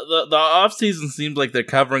 The off season seems like they're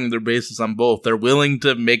covering their bases on both. They're willing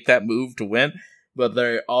to make that move to win, but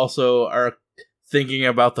they also are thinking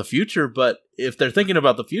about the future. But if they're thinking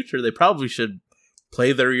about the future, they probably should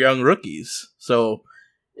play their young rookies. So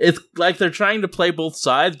it's like they're trying to play both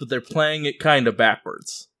sides, but they're playing it kind of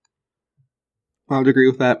backwards. I would agree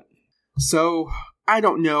with that. So I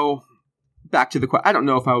don't know. Back to the question. I don't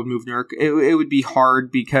know if I would move Nurk. It would be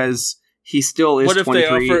hard because he still is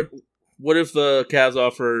 23. What if the Cavs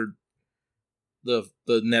offered the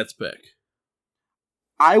Nets pick?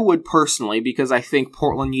 I would personally, because I think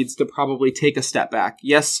Portland needs to probably take a step back.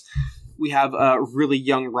 Yes, we have a really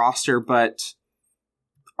young roster, but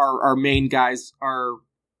our main guys are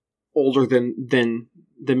older than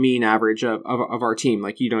the mean average of our team.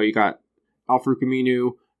 Like, you got Al-Farouq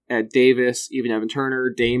Aminu, Ed Davis, even Evan Turner,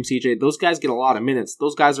 Dame, CJ. Those guys get a lot of minutes.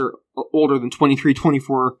 Those guys are older than 23,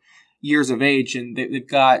 24 years of age, and they've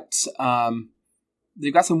got some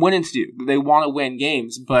winning to do. They want to win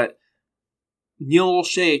games, but Neil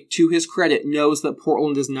O'Shea, to his credit, knows that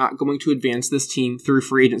Portland is not going to advance this team through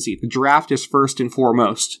free agency. The draft is first and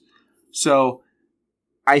foremost. So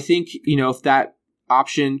I think, if that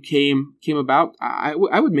option came about, I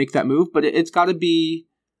would make that move, but it's got to be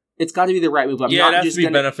the right move. It has to be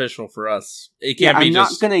beneficial for us. It can't be I'm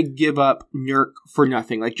not going to give up Nurk for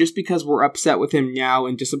nothing. Like, just because we're upset with him now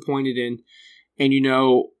and disappointed and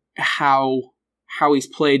how he's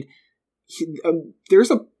played,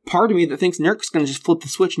 there's a part of me that thinks Nurk's going to just flip the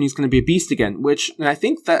switch and he's going to be a beast again, and I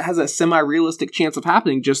think that has a semi-realistic chance of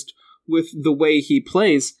happening just with the way he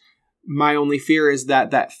plays. My only fear is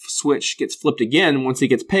that switch gets flipped again once he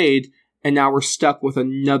gets paid, and now we're stuck with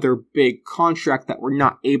another big contract that we're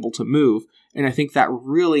not able to move. And I think that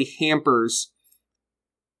really hampers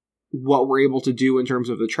what we're able to do in terms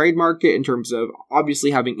of the trade market, in terms of obviously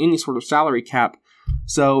having any sort of salary cap.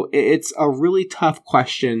 So it's a really tough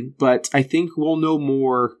question, but I think we'll know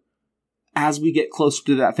more as we get closer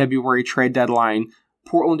to that February trade deadline.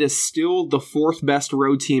 Portland is still the fourth best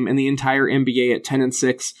road team in the entire NBA at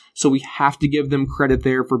 10-6, so we have to give them credit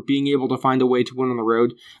there for being able to find a way to win on the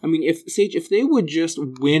road. I mean, if they would just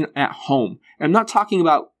win at home, and I'm not talking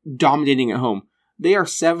about dominating at home, they are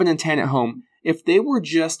 7-10 at home. If they were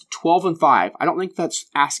just 12-5, I don't think that's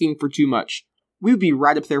asking for too much. We would be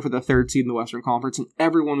right up there for the third seed in the Western Conference, and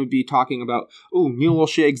everyone would be talking about, Neil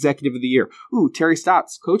O'Shea, Executive of the Year. Terry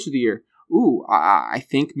Stotts, Coach of the Year. I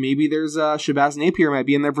think maybe there's Shabazz Napier might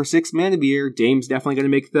be in there for Sixth Man of the Year. Dame's definitely going to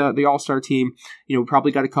make the All-Star team. We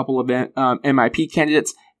probably got a couple of MIP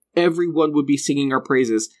candidates. Everyone would be singing our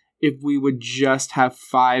praises if we would just have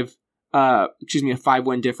 5 a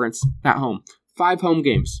 5-win difference at home. 5 home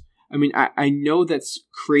games. I mean, I know that's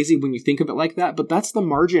crazy when you think of it like that, but that's the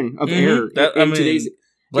margin of error in today's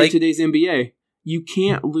NBA. You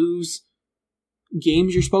can't lose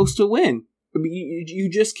games you're supposed to win. I mean, you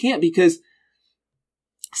just can't, because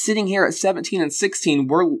sitting here at 17-16,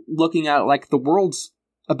 we're looking at like the world's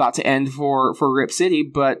about to end for Rip City,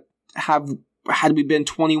 but had we been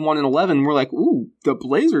 21-11, we're like, ooh, the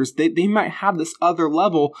Blazers, they might have this other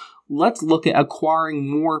level. Let's look at acquiring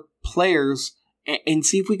more players and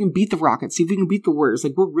see if we can beat the Rockets, see if we can beat the Warriors.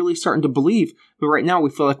 Like, we're really starting to believe, but right now we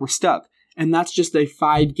feel like we're stuck. And that's just a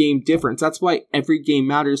 5-game difference. That's why every game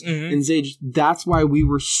matters. Mm-hmm. And Zage, that's why we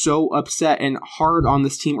were so upset and hard on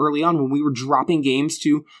this team early on when we were dropping games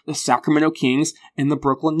to the Sacramento Kings and the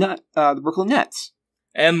Brooklyn Nets.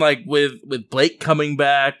 And like with Blake coming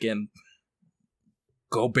back and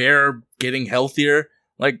Gobert getting healthier,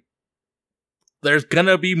 like there's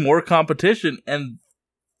gonna be more competition, and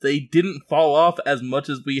they didn't fall off as much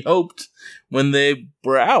as we hoped when they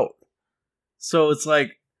were out. So it's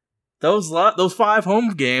like those 5 home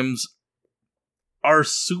games are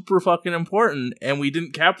super fucking important, and we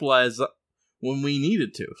didn't capitalize when we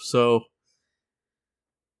needed to. So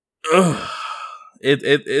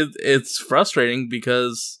it's frustrating,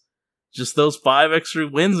 because just those 5 extra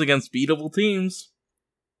wins against beatable teams,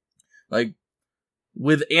 like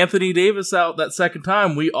with Anthony Davis out that second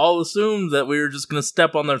time, we all assumed that we were just going to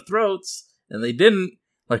step on their throats, and they didn't.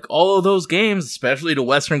 Like, all of those games, especially to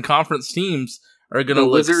Western Conference teams, are going to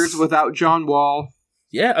look... The Wizards without John Wall.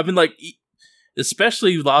 Yeah, I mean, like,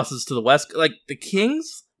 especially losses to the West. Like, the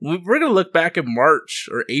Kings, we're going to look back in March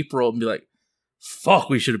or April and be like, fuck,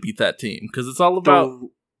 we should have beat that team. Because it's all about...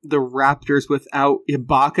 The Raptors without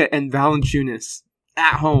Ibaka and Valanciunas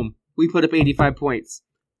at home. We put up 85 points.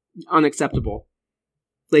 Unacceptable.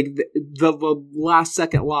 Like, the last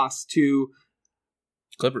second loss to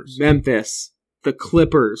Clippers, Memphis, the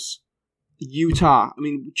Clippers, Utah. I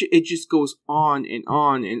mean, it just goes on and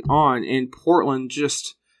on and on. And Portland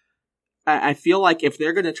just, I feel like if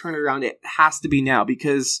they're going to turn it around, it has to be now,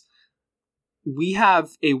 because we have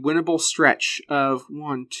a winnable stretch of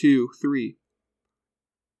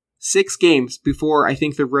 6 games before I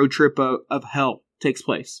think the road trip of hell takes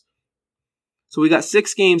place. So we got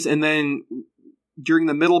 6 games, and then during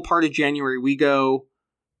the middle part of January, we go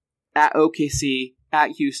at OKC,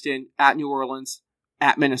 at Houston, at New Orleans,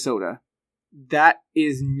 at Minnesota. That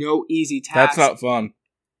is no easy task. That's not fun.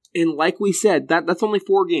 And like we said, that's only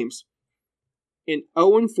 4 games. An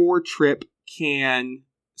 0-4 trip can...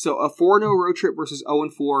 So a 4-0 road trip versus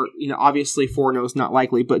 0-4, obviously 4-0 is not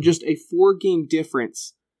likely, but just a 4-game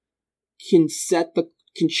difference can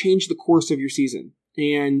change the course of your season.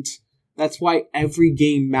 And that's why every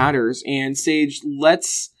game matters. And Sage,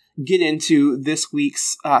 let's get into this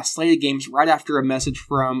week's slate of games right after a message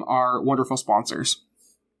from our wonderful sponsors.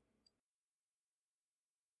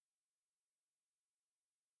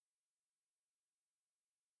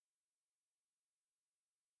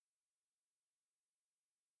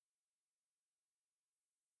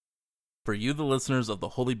 For you, the listeners of the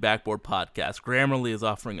Holy Backboard podcast, Grammarly is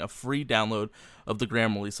offering a free download of the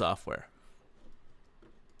Grammarly software.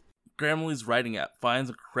 Grammarly's writing app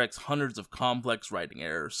finds and corrects hundreds of complex writing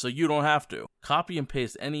errors, so you don't have to. Copy and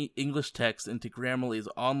paste any English text into Grammarly's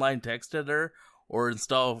online text editor, or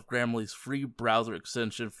install Grammarly's free browser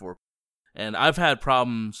extension and I've had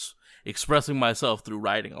problems expressing myself through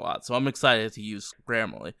writing a lot, so I'm excited to use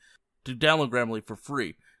Grammarly. To download Grammarly for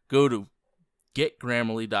free, go to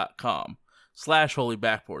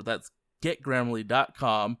getgrammarly.com/holybackboard. That's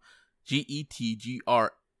getgrammarly.com,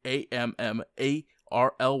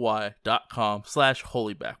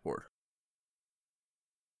 getgrammarly.com/holybackboard.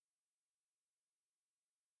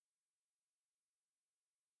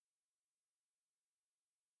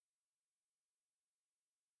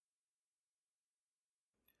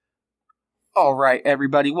 All right,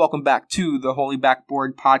 everybody, welcome back to the Holy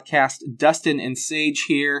Backboard podcast. Dustin and Sage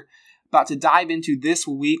here, about to dive into this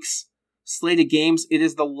week's slate of games. It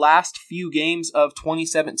is the last few games of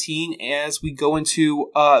 2017 as we go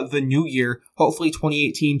into the new year. Hopefully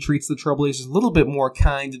 2018 treats the Trailblazers a little bit more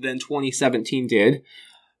kind than 2017 did.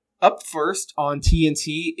 Up first on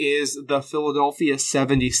TNT is the Philadelphia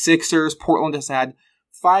 76ers. Portland has had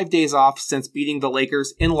 5 days off since beating the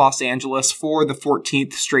Lakers in Los Angeles for the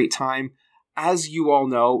 14th straight time. As you all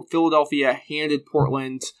know, Philadelphia handed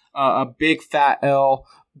Portland a big fat L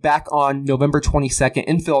back on November 22nd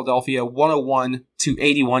in Philadelphia,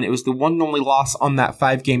 101-81. It was the one and only loss on that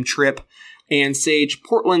 5-game trip. And Sage,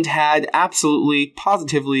 Portland had absolutely,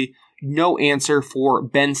 positively no answer for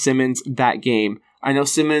Ben Simmons that game. I know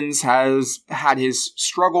Simmons has had his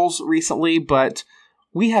struggles recently, but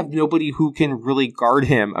we have nobody who can really guard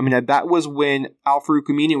him. I mean, that was when Al-Farouq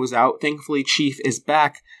Amini was out. Thankfully, Chief is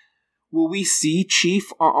back. Will we see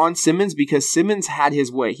Chief on Simmons? Because Simmons had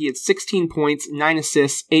his way. He had 16 points, 9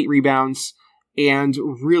 assists, 8 rebounds, and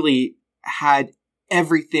really had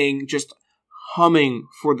everything just humming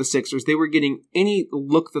for the Sixers. They were getting any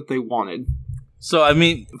look that they wanted. So, I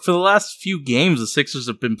mean, for the last few games, the Sixers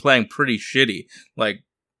have been playing pretty shitty. Like,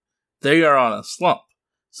 they are on a slump.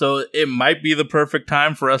 So, it might be the perfect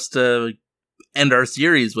time for us to end our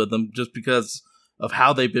series with them just because of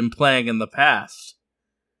how they've been playing in the past.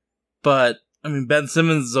 But, I mean, Ben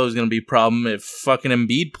Simmons is always going to be a problem. If fucking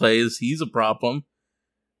Embiid plays, he's a problem.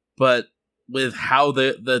 But with how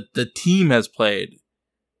the team has played,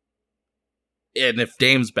 and if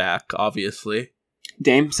Dame's back, obviously.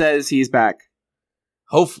 Dame says he's back.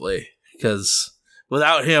 Hopefully, because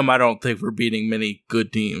without him, I don't think we're beating many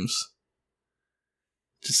good teams.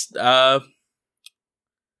 But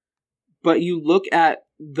you look at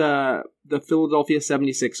the Philadelphia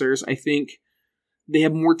 76ers, I think they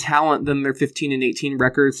have more talent than their 15-18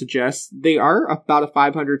 record suggests. They are about a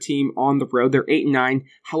 500 team on the road. They're 8-9.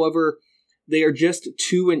 However, they are just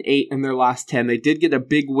 2-8 in their last 10. They did get a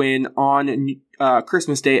big win on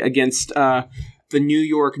Christmas Day against the New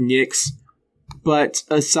York Knicks. But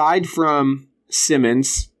aside from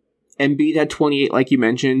Simmons, Embiid had 28, like you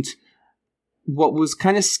mentioned. What was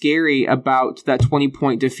kind of scary about that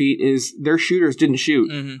 20-point defeat is their shooters didn't shoot.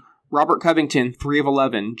 Mm-hmm. Robert Covington, 3 of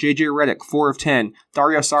 11. JJ Redick, 4 of 10.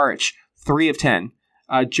 Dario Saric, 3 of 10.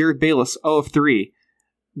 Jared Bayless, 0 of 3.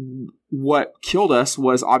 What killed us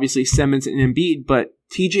was obviously Simmons and Embiid, but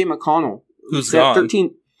TJ McConnell, who's gone,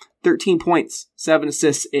 13 points, 7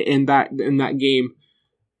 assists in that game.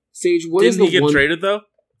 Sage, what didn't he get traded though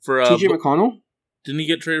for TJ McConnell? Didn't he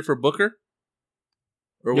get traded for Booker?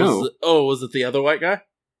 Or no. Was it the other white guy,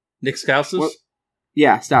 Nick Stauskas?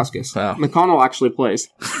 Yeah, Stauskas. Oh. McConnell actually plays.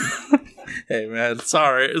 Hey man,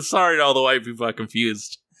 sorry to all the white people are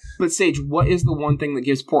confused. But Sage, what is the one thing that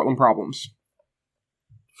gives Portland problems?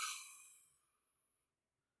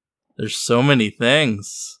 There's so many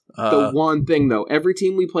things. The one thing though, every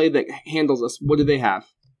team we play that handles us, what do they have?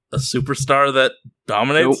 A superstar that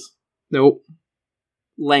dominates? Nope.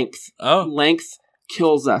 Length. Oh. Length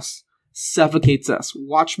kills us. Suffocates us.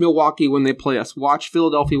 Watch Milwaukee when they play us. Watch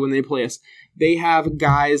Philadelphia when they play us. They have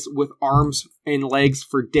guys with arms and legs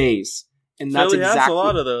for days. And that's Philly has a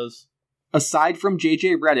lot of those. Aside from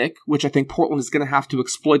JJ Redick, which I think Portland is going to have to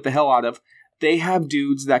exploit the hell out of, they have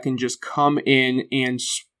dudes that can just come in and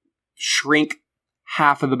shrink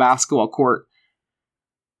half of the basketball court.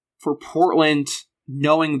 For Portland,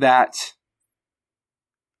 knowing that,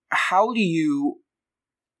 how do you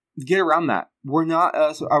get around that? We're not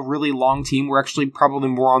a really long team. We're actually probably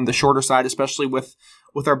more on the shorter side, especially with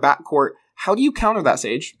our backcourt. How do you counter that,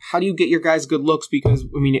 Sage? How do you get your guys good looks? Because,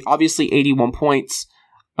 I mean, obviously 81 points,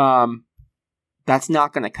 that's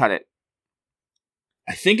not going to cut it.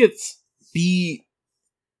 I think it's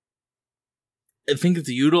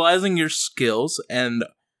utilizing your skills and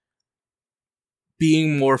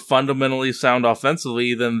being more fundamentally sound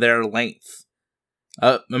offensively than their length.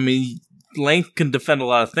 I mean, length can defend a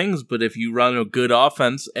lot of things, but if you run a good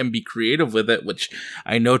offense and be creative with it, which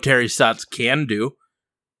I know Terry Stotts can do,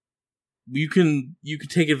 you can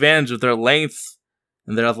take advantage of their length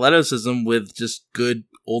and their athleticism with just good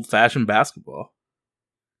old-fashioned basketball.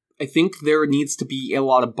 I think there needs to be a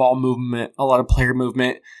lot of ball movement, a lot of player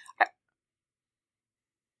movement.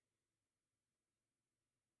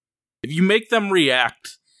 If you make them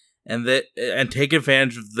react and take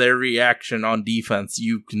advantage of their reaction on defense,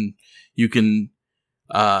 you can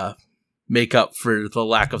make up for the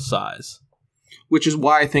lack of size. Which is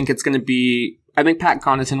why I think it's going to be... I think Pat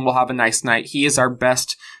Connaughton will have a nice night. He is our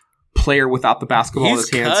best player without the basketball in his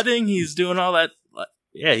hands. He's cutting, he's doing all that.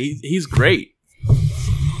 Yeah, he's great.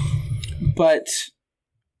 But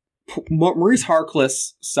Maurice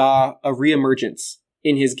Harkless saw a reemergence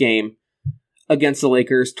in his game against the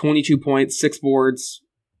Lakers. 22 points, 6 boards,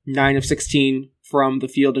 9 of 16 from the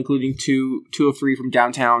field, including 2 of 3 from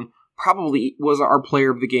downtown. Probably was our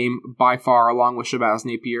player of the game by far, along with Shabazz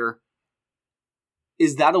Napier.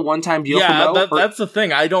 Is that a one-time deal for Mo? That's the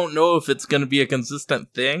thing. I don't know if it's going to be a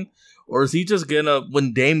consistent thing, or is he just going to,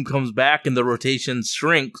 when Dame comes back and the rotation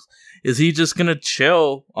shrinks, is he just going to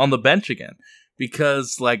chill on the bench again?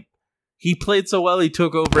 Because, like, he played so well, he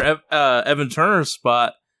took over Evan Turner's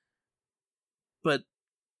spot, but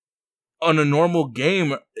on a normal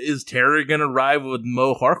game, is Terry going to ride with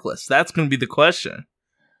Mo Harkless? That's going to be the question.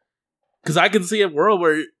 Because I can see a world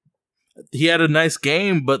where he had a nice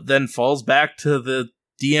game, but then falls back to the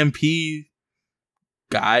DMP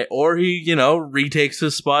guy, or he, retakes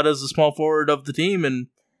his spot as the small forward of the team, and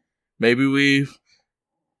maybe we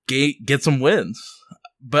get some wins.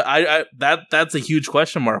 But that's a huge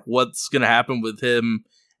question mark. What's going to happen with him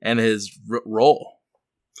and his role?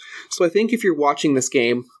 So I think if you're watching this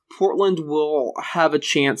game, Portland will have a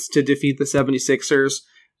chance to defeat the 76ers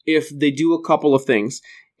if they do a couple of things.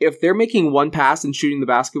 If they're making one pass and shooting the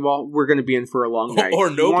basketball, we're going to be in for a long night. Or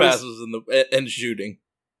no passes and shooting.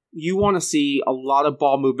 You want to see a lot of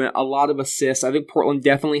ball movement, a lot of assists. I think Portland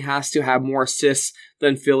definitely has to have more assists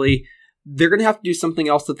than Philly. They're going to have to do something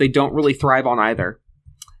else that they don't really thrive on either.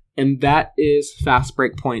 And that is fast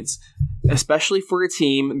break points. Especially for a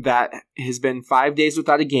team that has been 5 days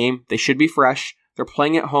without a game. They should be fresh. They're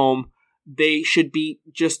playing at home. They should be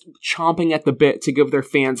just chomping at the bit to give their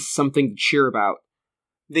fans something to cheer about.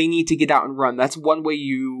 They need to get out and run. That's one way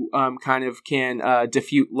you kind of can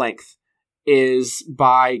defute length, is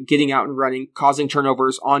by getting out and running, causing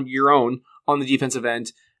turnovers on your own on the defensive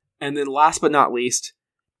end. And then last but not least,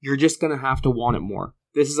 you're just going to have to want it more.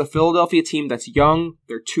 This is a Philadelphia team that's young.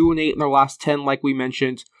 They're 2-8 in their last 10, like we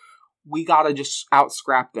mentioned. We got to just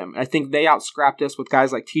out-scrap them. I think they out-scrapped us with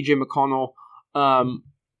guys like TJ McConnell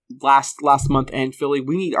last month, and Philly.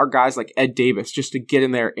 We need our guys like Ed Davis just to get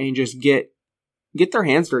in there and just get their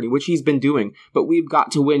hands dirty, which he's been doing. But we've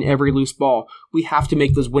got to win every loose ball. We have to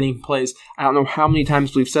make those winning plays. I don't know how many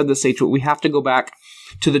times we've said this, Sage, but we have to go back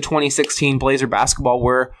to the 2016 Blazer basketball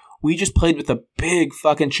where we just played with a big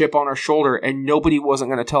fucking chip on our shoulder and nobody wasn't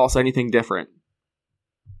going to tell us anything different.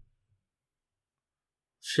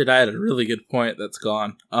 Shit, I had a really good point that's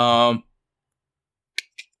gone.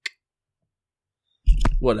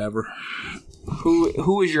 Whatever.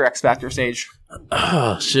 Who is your X Factor, Sage?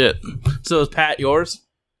 Oh, shit. So is Pat yours?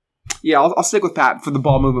 Yeah, I'll stick with Pat for the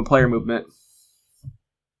ball movement, player movement.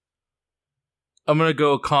 I'm going to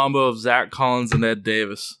go a combo of Zach Collins and Ed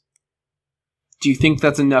Davis. Do you think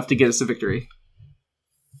that's enough to get us a victory?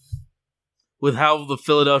 With how the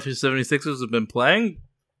Philadelphia 76ers have been playing?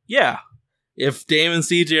 Yeah. If Dame and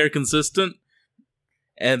CJ are consistent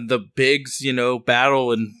and the bigs,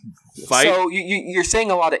 battle and fight. So you're saying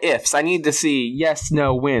a lot of ifs. I need to see yes,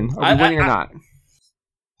 no, win. Are we winning or not?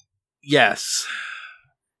 Yes.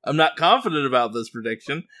 I'm not confident about this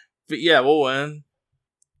prediction, but yeah, we'll win.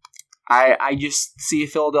 I just see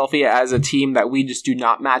Philadelphia as a team that we just do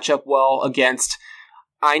not match up well against.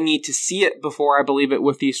 I need to see it before I believe it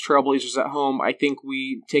with these Trailblazers at home. I think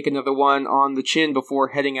we take another one on the chin before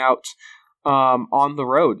heading out on the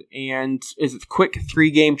road. And it's a quick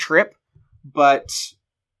 3-game trip, but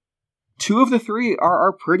 2 of the 3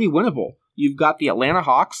 are pretty winnable. You've got the Atlanta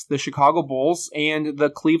Hawks, the Chicago Bulls, and the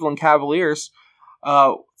Cleveland Cavaliers.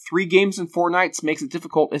 3 games in 4 nights makes it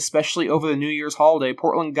difficult, especially over the New Year's holiday.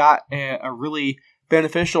 Portland got a really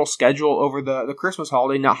beneficial schedule over the Christmas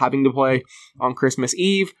holiday, not having to play on Christmas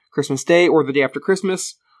Eve, Christmas Day, or the day after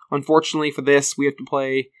Christmas. Unfortunately for this, we have to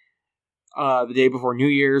play the day before New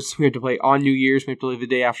Year's. We have to play on New Year's. We have to play the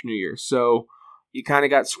day after New Year's. So you kind of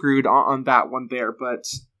got screwed on that one there, but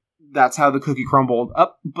that's how the cookie crumbled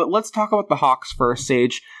up. But let's talk about the Hawks first,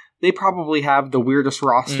 Sage. They probably have the weirdest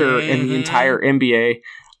roster in the entire NBA.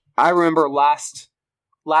 I remember last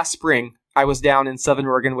spring, I was down in Southern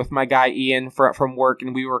Oregon with my guy Ian from work,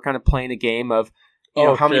 and we were kind of playing a game of,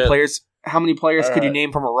 how many players could you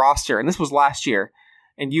name from a roster? And this was last year,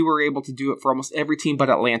 and you were able to do it for almost every team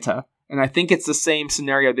but Atlanta. And I think it's the same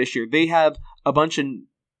scenario this year. They have a bunch of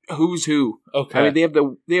who's who. Okay, I mean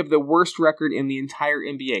they have the worst record in the entire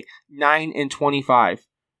NBA, 9-25.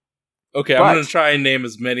 Okay, I'm going to try and name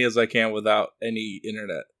as many as I can without any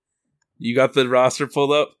internet. You got the roster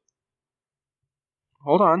pulled up?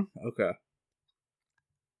 Hold on. Okay.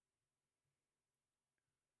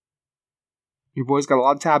 Your boy's got a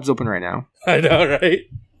lot of tabs open right now. I know, right?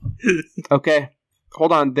 Okay.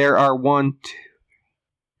 Hold on. There are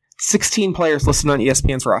 16 players listed on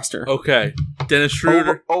ESPN's roster. Okay. Dennis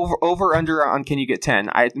Schroeder. Over under on Can You Get 10?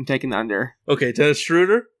 I'm taking the under. Okay, Dennis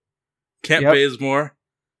Schroeder. Kent Bazemore.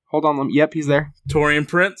 Hold on. Yep, he's there. Taurean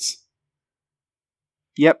Prince.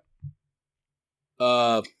 Yep.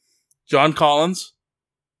 John Collins.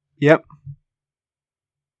 Yep.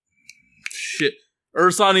 Shit.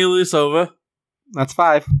 Ersan Ilyasova. That's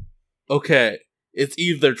 5. Okay. It's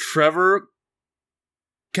either Trevor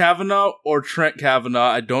Kavanaugh or Trent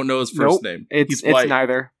Kavanaugh. I don't know his first name. It's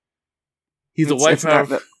neither. He's a white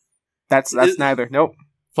power. That's neither. Nope.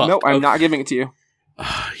 Fuck. Nope, I'm not giving it to you.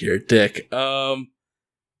 You're a dick.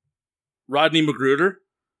 Rodney Magruder?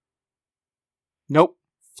 Nope.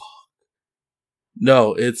 Fuck.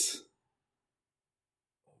 No, it's...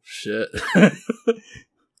 Shit.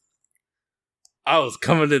 I was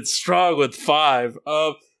coming in strong with 5.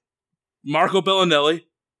 Marco Bellinelli.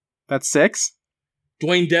 That's 6.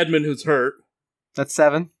 Dwayne Dedman, who's hurt. That's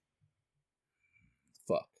 7.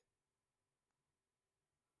 Fuck.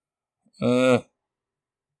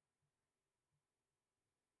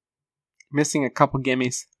 Missing a couple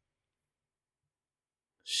gimmies.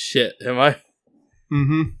 Shit, am I?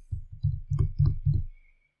 Mm-hmm.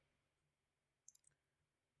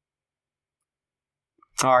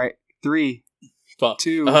 All right. 3, Fuck.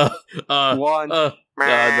 2, 1. 1. God,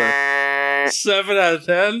 no. 7 out of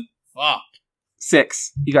 10? Fuck.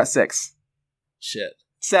 6. You got 6. Shit.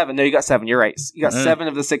 7. No, you got 7. You're right. You got 7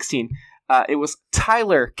 of the 16. It was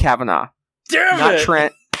Tyler Kavanaugh. Damn not it!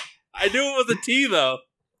 Trent. I knew it was a T, though.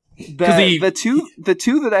 The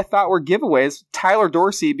two that I thought were giveaways, Tyler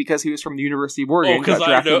Dorsey, because he was from the University of Oregon, got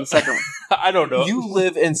drafted in the second one. I don't know. You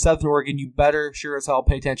live in Southern Oregon. You better sure as hell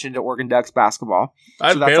pay attention to Oregon Ducks basketball.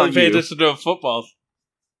 I barely pay attention to football.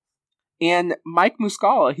 And Mike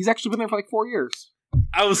Muscala, he's actually been there for like 4 years.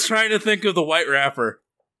 I was trying to think of the white rapper.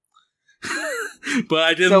 But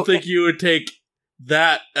I didn't think you would take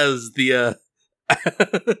that as the...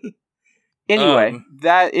 Anyway,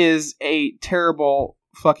 that is a terrible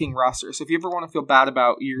fucking roster. So if you ever want to feel bad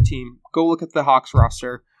about your team, go look at the Hawks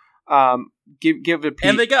roster. Give it a peek.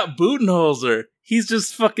 And they got Budenholzer. He's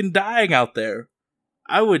just fucking dying out there.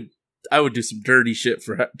 I would do some dirty shit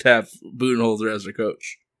to have Budenholzer as their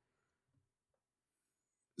coach.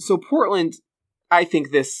 So Portland, I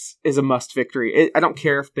think this is a must victory. I don't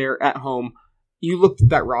care if they're at home. You looked at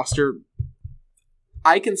that roster.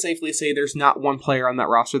 I can safely say there's not one player on that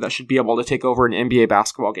roster that should be able to take over an NBA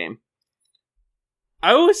basketball game.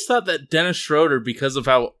 I always thought that Dennis Schroeder, because of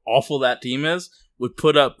how awful that team is, would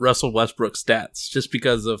put up Russell Westbrook stats just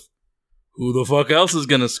because of who the fuck else is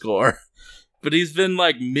going to score. But he's been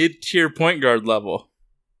like mid-tier point guard level.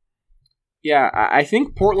 Yeah, I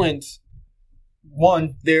think Portland,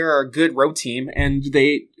 one, they're a good road team, and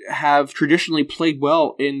they have traditionally played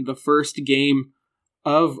well in the first game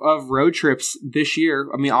of road trips this year.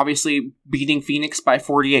 I mean, obviously beating Phoenix by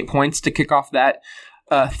 48 points to kick off that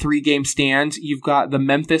 3-game stand. You've got the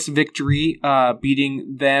Memphis victory,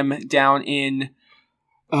 beating them down in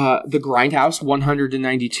the Grindhouse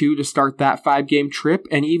 192 to start that 5-game trip.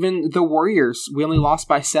 And even the Warriors, we only lost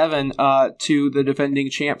by 7 to the defending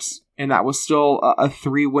champs, and that was still a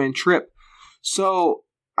 3-win trip. So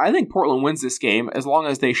I think Portland wins this game as long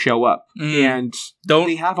as they show up. And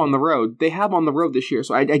they have on the road. They have on the road this year.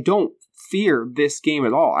 So I don't fear this game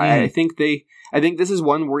at all. I think this is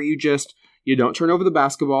one where you don't turn over the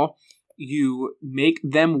basketball. You make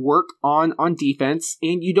them work on defense,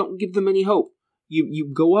 and you don't give them any hope.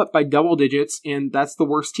 You go up by double digits, and that's the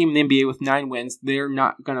worst team in the NBA with 9 wins. They're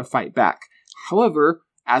not going to fight back. However,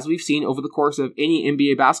 as we've seen over the course of any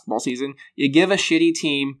NBA basketball season, you give a shitty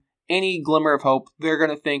team any glimmer of hope, they're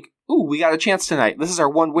going to think, ooh, we got a chance tonight. This is our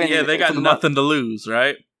one win. Yeah, they got nothing to lose,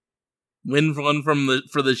 right? Win one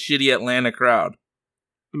for the shitty Atlanta crowd.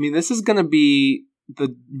 I mean, this is going to be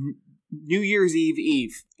the New Year's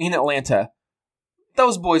Eve in Atlanta.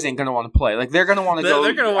 Those boys ain't going to want to play. Like, they're going to want to go.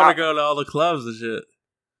 They're going to want to go to all the clubs and shit.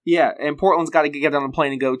 Yeah, and Portland's got to get on a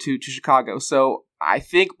plane and go to Chicago. So I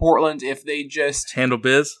think Portland, if they just handle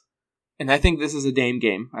biz. And I think this is a Dame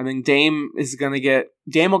game. I think Dame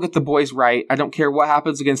will get the boys right. I don't care what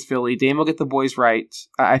happens against Philly. Dame will get the boys right.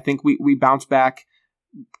 I think we bounce back,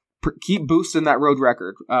 keep boosting that road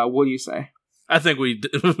record. What do you say? I think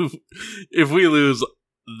if we lose,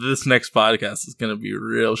 this next podcast is going to be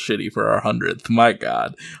real shitty for our 100th. My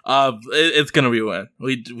God, it's going to be a win.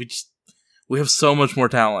 We have so much more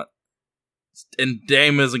talent, and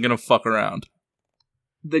Dame isn't going to fuck around.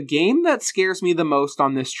 The game that scares me the most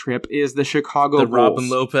on this trip is the Chicago Bulls. The Robin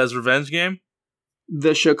Lopez revenge game?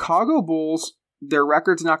 The Chicago Bulls, their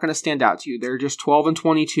record's not going to stand out to you. They're just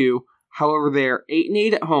 12-22. However, they are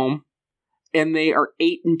 8-8 at home, and they are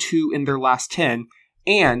 8-2 in their last 10.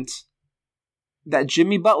 And that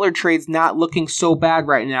Jimmy Butler trade's not looking so bad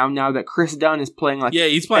right now that Chris Dunn is playing like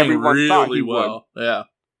he's playing really well. Would. Yeah.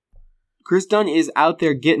 Chris Dunn is out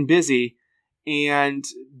there getting busy. And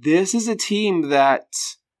this is a team that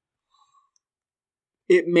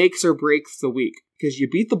it makes or breaks the week. Because you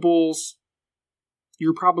beat the Bulls,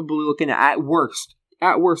 you're probably looking at worst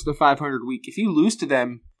a 500 week. If you lose to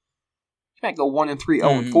them, you might go 1-3,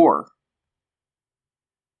 0-4.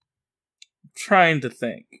 Trying to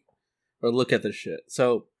think or look at this shit.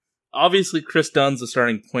 So obviously Chris Dunn's the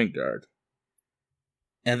starting point guard.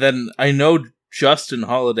 And then I know Justin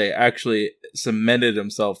Holiday actually cemented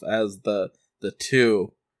himself as the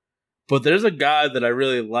 2. But there's a guy that I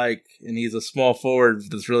really like, and he's a small forward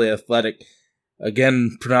that's really athletic.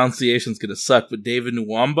 Again, pronunciation's gonna suck, but David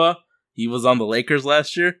Nwamba, he was on the Lakers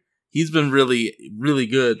last year. He's been really, really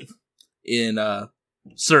good in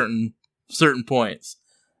certain points.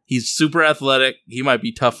 He's super athletic. He might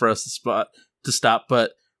be tough for us to stop,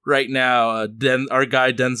 but right now, our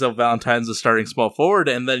guy Denzel Valentine's a starting small forward,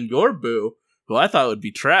 and then your boo, who I thought would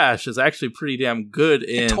be trash, is actually pretty damn good.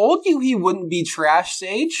 I told you he wouldn't be trash,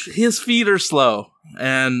 Sage. His feet are slow,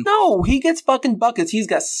 and no, he gets fucking buckets. He's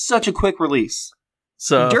got such a quick release.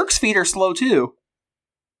 So Dirk's feet are slow too.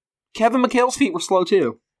 Kevin McHale's feet were slow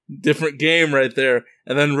too. Different game right there.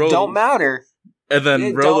 And then Rolo's don't matter. And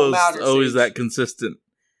then Rolo's always that consistent.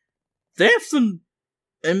 They have some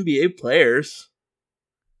NBA players.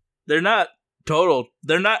 They're not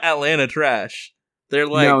Atlanta trash. They're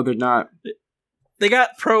like, no, they're not. They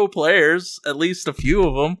got pro players, at least a few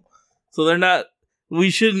of them. So they're not. We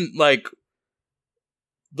shouldn't like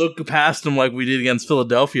look past them like we did against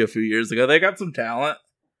Philadelphia a few years ago. They got some talent,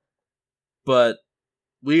 but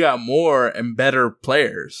we got more and better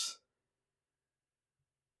players.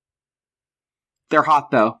 They're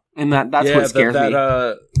hot though, and that's what scares me.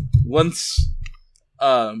 Once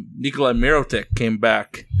Nikolai Mirotic came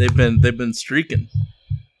back, they've been streaking.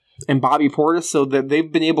 And Bobby Portis, so that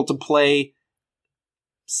they've been able to play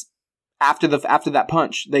after that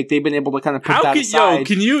punch. They've been able to kind of put that aside.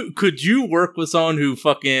 Could you work with someone who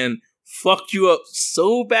fucking fucked you up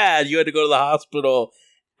so bad you had to go to the hospital?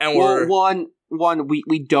 And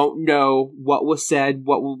we don't know what was said,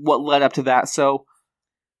 what led up to that. So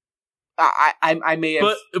I may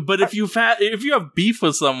have. But if you have beef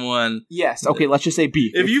with someone, yes, okay, let's just say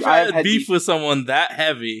beef. If you've had beef with someone that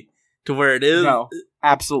heavy to where it is, no,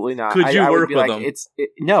 absolutely not. Could you work with them?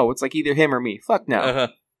 No, it's like either him or me. Fuck no. Uh-huh.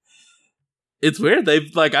 It's weird.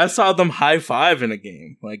 I saw them high five in a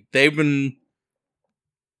game. Like they've been.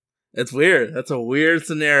 It's weird. That's a weird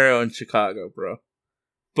scenario in Chicago, bro.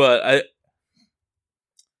 But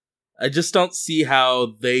I just don't see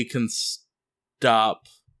how they can stop.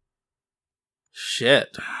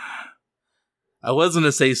 Shit. I wasn't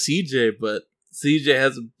to say CJ, but CJ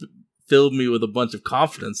hasn't filled me with a bunch of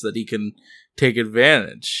confidence that he can take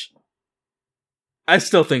advantage. I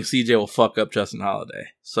still think CJ will fuck up Justin Holiday.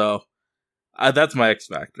 So, that's my X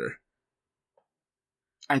factor.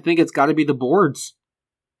 I think it's got to be the boards.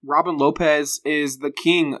 Robin Lopez is the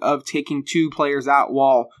king of taking two players out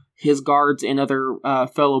while his guards and other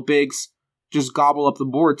fellow bigs just gobble up the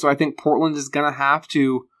board. So I think Portland is going to have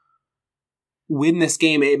to win this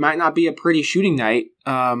game. It might not be a pretty shooting night.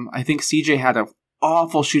 I think CJ had an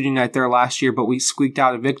awful shooting night there last year, but we squeaked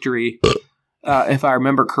out a victory, if I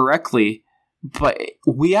remember correctly. But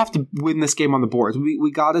we have to win this game on the boards.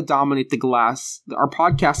 We got to dominate the glass. Our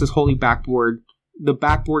podcast is Holy Backboard. The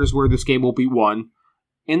backboard is where this game will be won.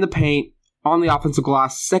 In the paint, on the offensive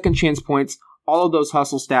glass, second chance points, all of those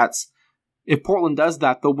hustle stats. If Portland does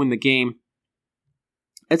that, they'll win the game.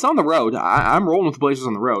 It's on the road. I'm rolling with the Blazers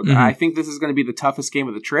on the road. Mm-hmm. I think this is going to be the toughest game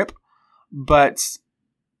of the trip. But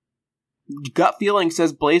gut feeling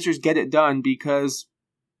says Blazers get it done because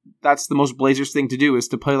that's the most Blazers thing to do is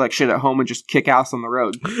to play like shit at home and just kick ass on the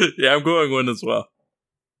road. Yeah, I'm going win as well.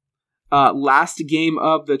 Last game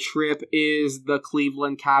of the trip is the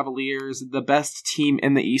Cleveland Cavaliers, the best team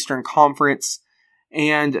in the Eastern Conference.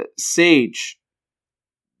 And Sage,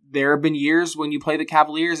 there have been years when you play the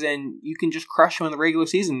Cavaliers and you can just crush them in the regular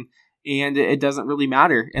season and it doesn't really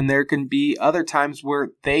matter. And there can be other times where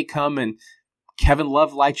they come and Kevin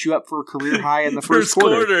Love lights you up for a career high in the first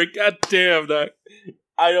quarter. God damn that.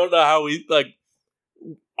 I don't know how we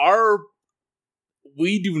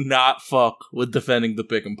we do not fuck with defending the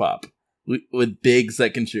pick and pop with bigs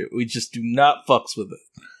that can shoot. We just do not fucks with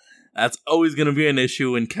it. That's always going to be an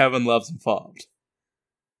issue when Kevin Love's involved.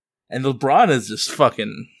 And LeBron is just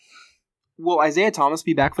fucking... Will Isaiah Thomas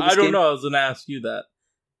be back for this game? I don't know. I was going to ask you that.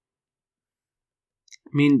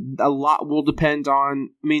 I mean, a lot will depend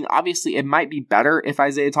on... I mean, obviously, it might be better if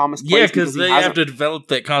Isaiah Thomas plays. Yeah, because they have to develop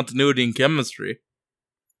that continuity and chemistry.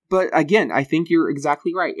 But again, I think you're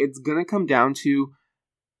exactly right. It's going to come down to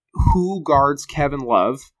who guards Kevin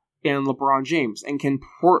Love and LeBron James. And can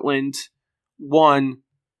Portland, one,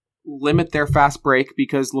 limit their fast break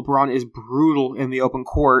because LeBron is brutal in the open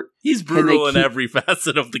court. He's brutal in every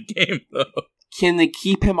facet of the game, though. Can they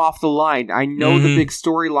keep him off the line? I know the big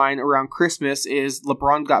storyline around Christmas is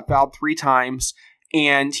LeBron got fouled 3 times,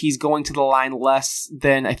 and he's going to the line less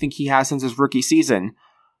than I think he has since his rookie season.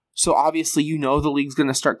 So obviously, the league's going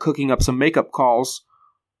to start cooking up some makeup calls,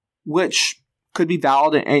 which could be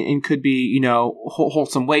valid and could be, hold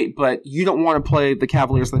some weight, but you don't want to play the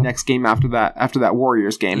Cavaliers the next game after that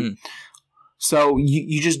Warriors game. So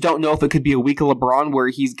you just don't know if it could be a week of LeBron where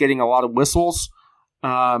he's getting a lot of whistles.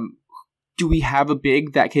 Do we have a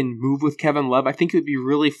big that can move with Kevin Love? I think it would be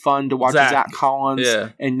really fun to watch Zach Collins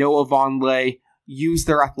and Noah Vonleh use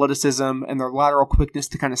their athleticism and their lateral quickness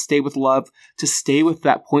to kind of stay with Love, to stay with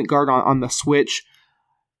that point guard on the switch.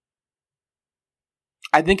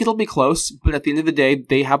 I think it'll be close, but at the end of the day,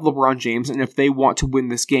 they have LeBron James, and if they want to win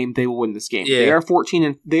this game, they will win this game. Yeah. They are 14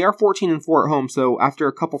 and 4 at home, so after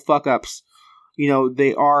a couple fuck ups,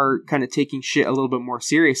 they are kind of taking shit a little bit more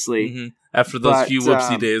seriously. After those few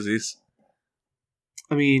whoopsie daisies.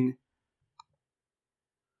 I mean,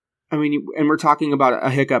 and we're talking about a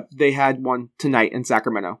hiccup. They had one tonight in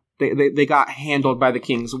Sacramento. They got handled by the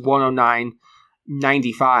Kings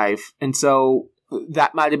 109-95, and so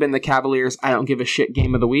that might have been the Cavaliers' I don't give a shit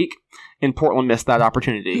game of the week, and Portland missed that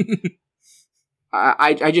opportunity.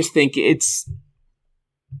 I just think it's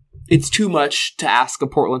too much to ask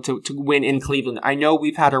of Portland to win in Cleveland. I know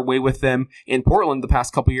we've had our way with them in Portland the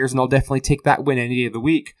past couple years, and I'll definitely take that win any day of the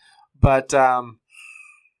week. But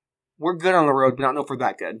we're good on the road, but I don't know if we're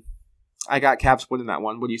that good. I got Cavs winning that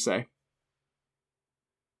one. What do you say?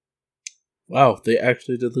 Wow, they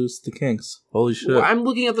actually did lose to the Kings. Holy shit. Well, I'm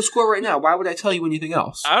looking at the score right now. Why would I tell you anything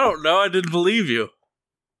else? I don't know. I didn't believe you.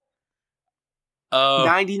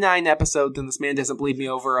 99 episodes and this man doesn't believe me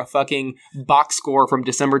over a fucking box score from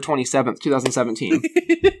December 27th, 2017.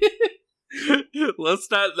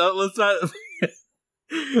 Let's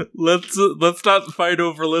not fight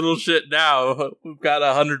over little shit now. We've got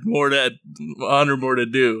 100 more to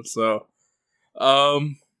do. So,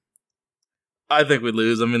 I think we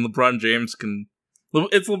lose. I mean, LeBron James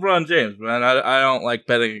it's LeBron James, man. I don't like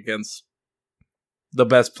betting against the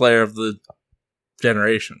best player of the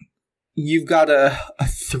generation. You've got a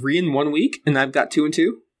 3-1 week, and I've got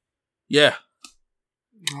 2-2? Yeah.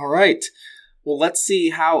 All right. Well, let's see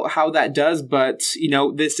how that does, but,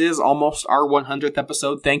 this is almost our 100th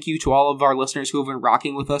episode. Thank you to all of our listeners who have been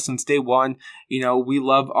rocking with us since day one. We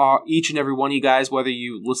love each and every one of you guys, whether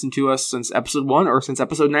you listen to us since episode 1 or since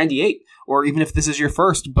episode 98, or even if this is your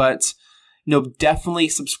first, but, definitely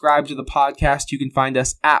subscribe to the podcast. You can find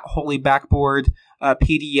us at Holy Backboard,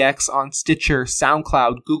 PDX on Stitcher,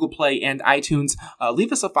 SoundCloud, Google Play, and iTunes.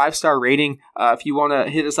 Leave us a 5-star rating. If you want to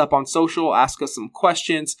hit us up on social, ask us some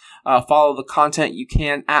questions, follow the content, you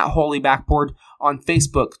can at Holy Backboard on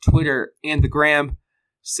Facebook, Twitter, and the Gram.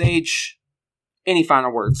 Sage, any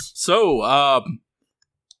final words? So,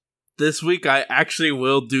 this week I actually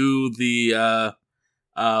will do the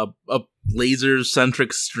a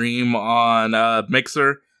Blazers-centric stream on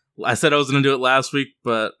Mixer. I said I was going to do it last week,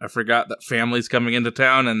 but I forgot that family's coming into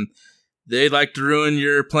town, and they like to ruin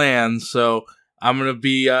your plans. So I'm going to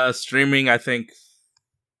be streaming, I think,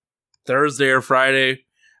 Thursday or Friday,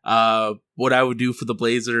 what I would do for the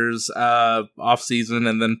Blazers off-season,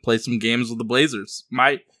 and then play some games with the Blazers,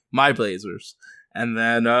 my Blazers. And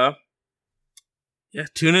then,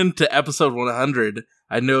 tune in to episode 100.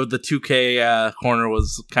 I know the 2K corner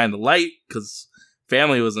was kind of light, because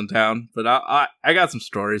family was in town, but I got some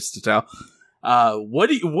stories to tell. What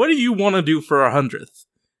do you want to do for our 100th?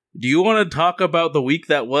 Do you want to talk about the week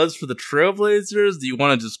that was for the Trailblazers? Do you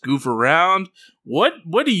want to just goof around? What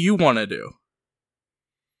do you want to do?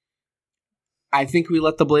 I think we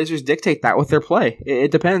let the Blazers dictate that with their play.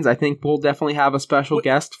 It depends. I think we'll definitely have a special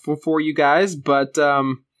guest for you guys, but are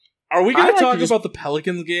we going to talk about the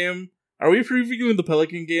Pelicans game? Are we previewing the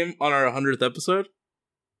Pelican game on our 100th episode?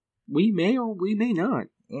 We may or we may not.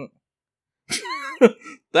 Oh.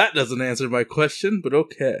 That doesn't answer my question, but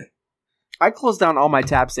okay. I closed down all my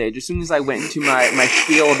tabs, Sage, as soon as I went into my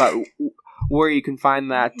spiel about where you can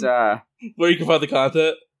find that. Where you can find the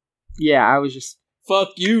content? Yeah, I was just... Fuck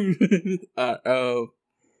you! Oh.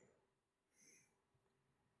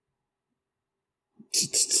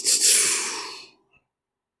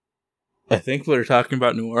 I think we were talking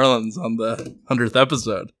about New Orleans on the 100th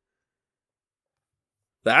episode.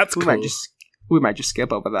 That's cool. We might just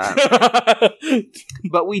skip over that.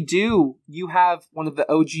 But we do. You have one of the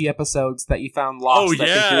OG episodes that you found lost. Oh,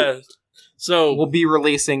 yeah. So we'll be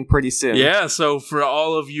releasing pretty soon. Yeah, so for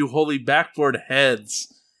all of you Holy Backboard heads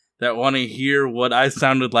that want to hear what I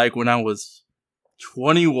sounded like when I was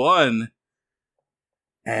 21.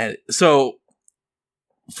 And so,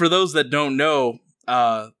 for those that don't know,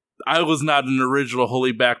 I was not an original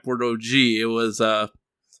Holy Backboard OG. It was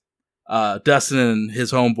Dustin and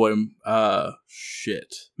his homeboy,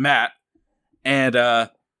 Matt. And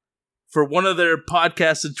for one of their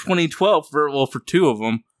podcasts in 2012, for two of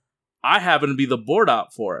them, I happen to be the board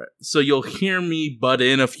op for it. So you'll hear me butt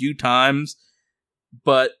in a few times,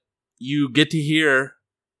 but you get to hear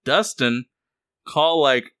Dustin call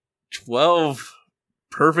like 12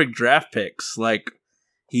 perfect draft picks. Like,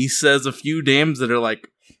 he says a few names that are like,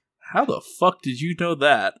 how the fuck did you know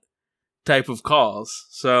that? Type of calls.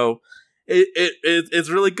 So it's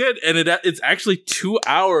really good, and it's actually 2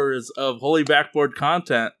 hours of Holy Backboard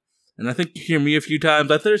content. And I think you hear me a few times.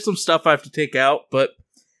 I think there's some stuff I have to take out, but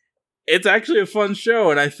it's actually a fun show,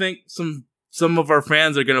 and I think some of our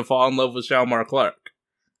fans are going to fall in love with Shalmar Clark,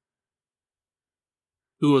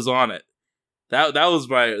 who was on it. That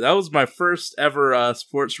was my first ever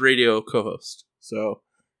sports radio co-host. So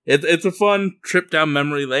it's a fun trip down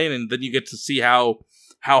memory lane, and then you get to see how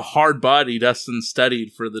hard-body Dustin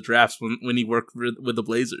studied for the drafts when he worked with the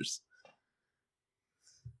Blazers.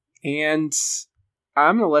 And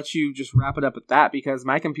I'm going to let you just wrap it up with that, because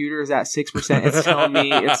my computer is at 6%. It's telling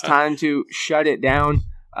me it's time to shut it down.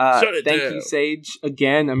 Thank you, Sage.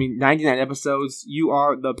 Again, 99 episodes. You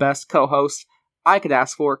are the best co-host I could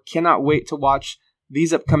ask for. Cannot wait to watch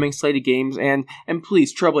these upcoming slated games. And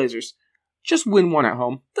please, Trailblazers, just win one at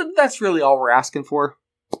home. That's really all we're asking for.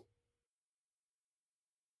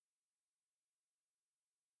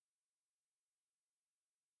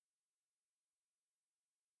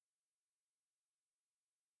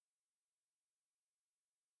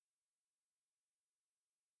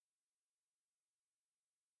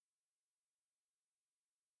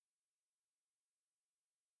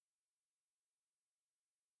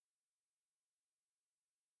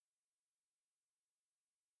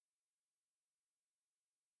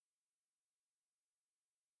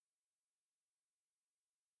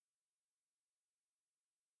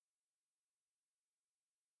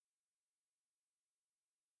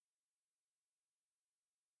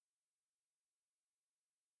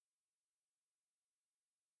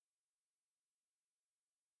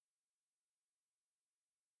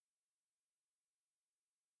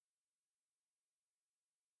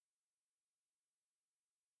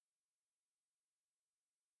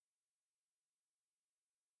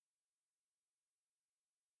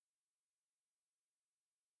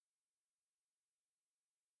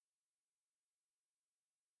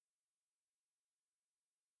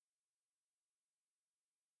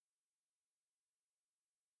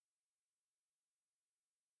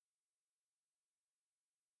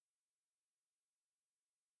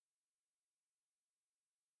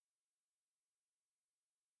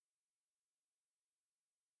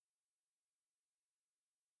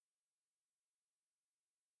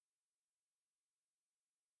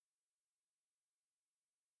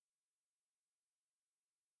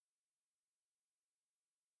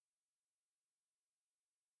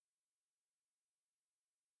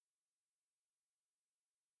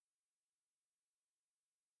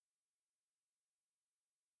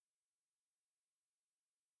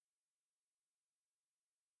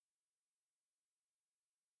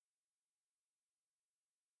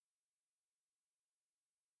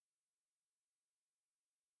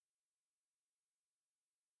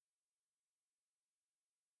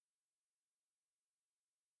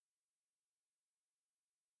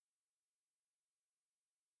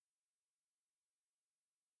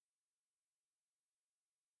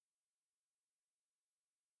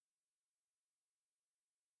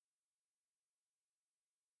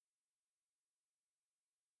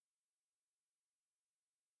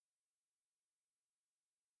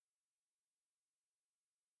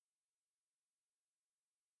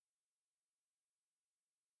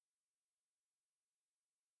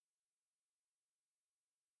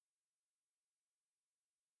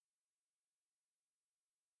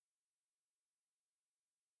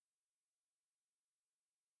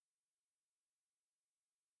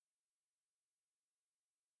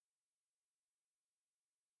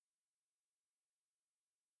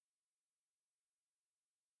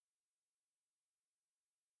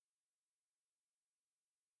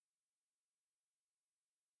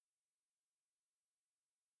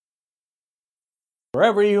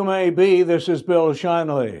 Wherever you may be, this is Bill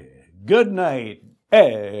Shinley. Good night,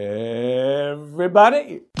 everybody.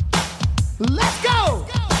 Let's go!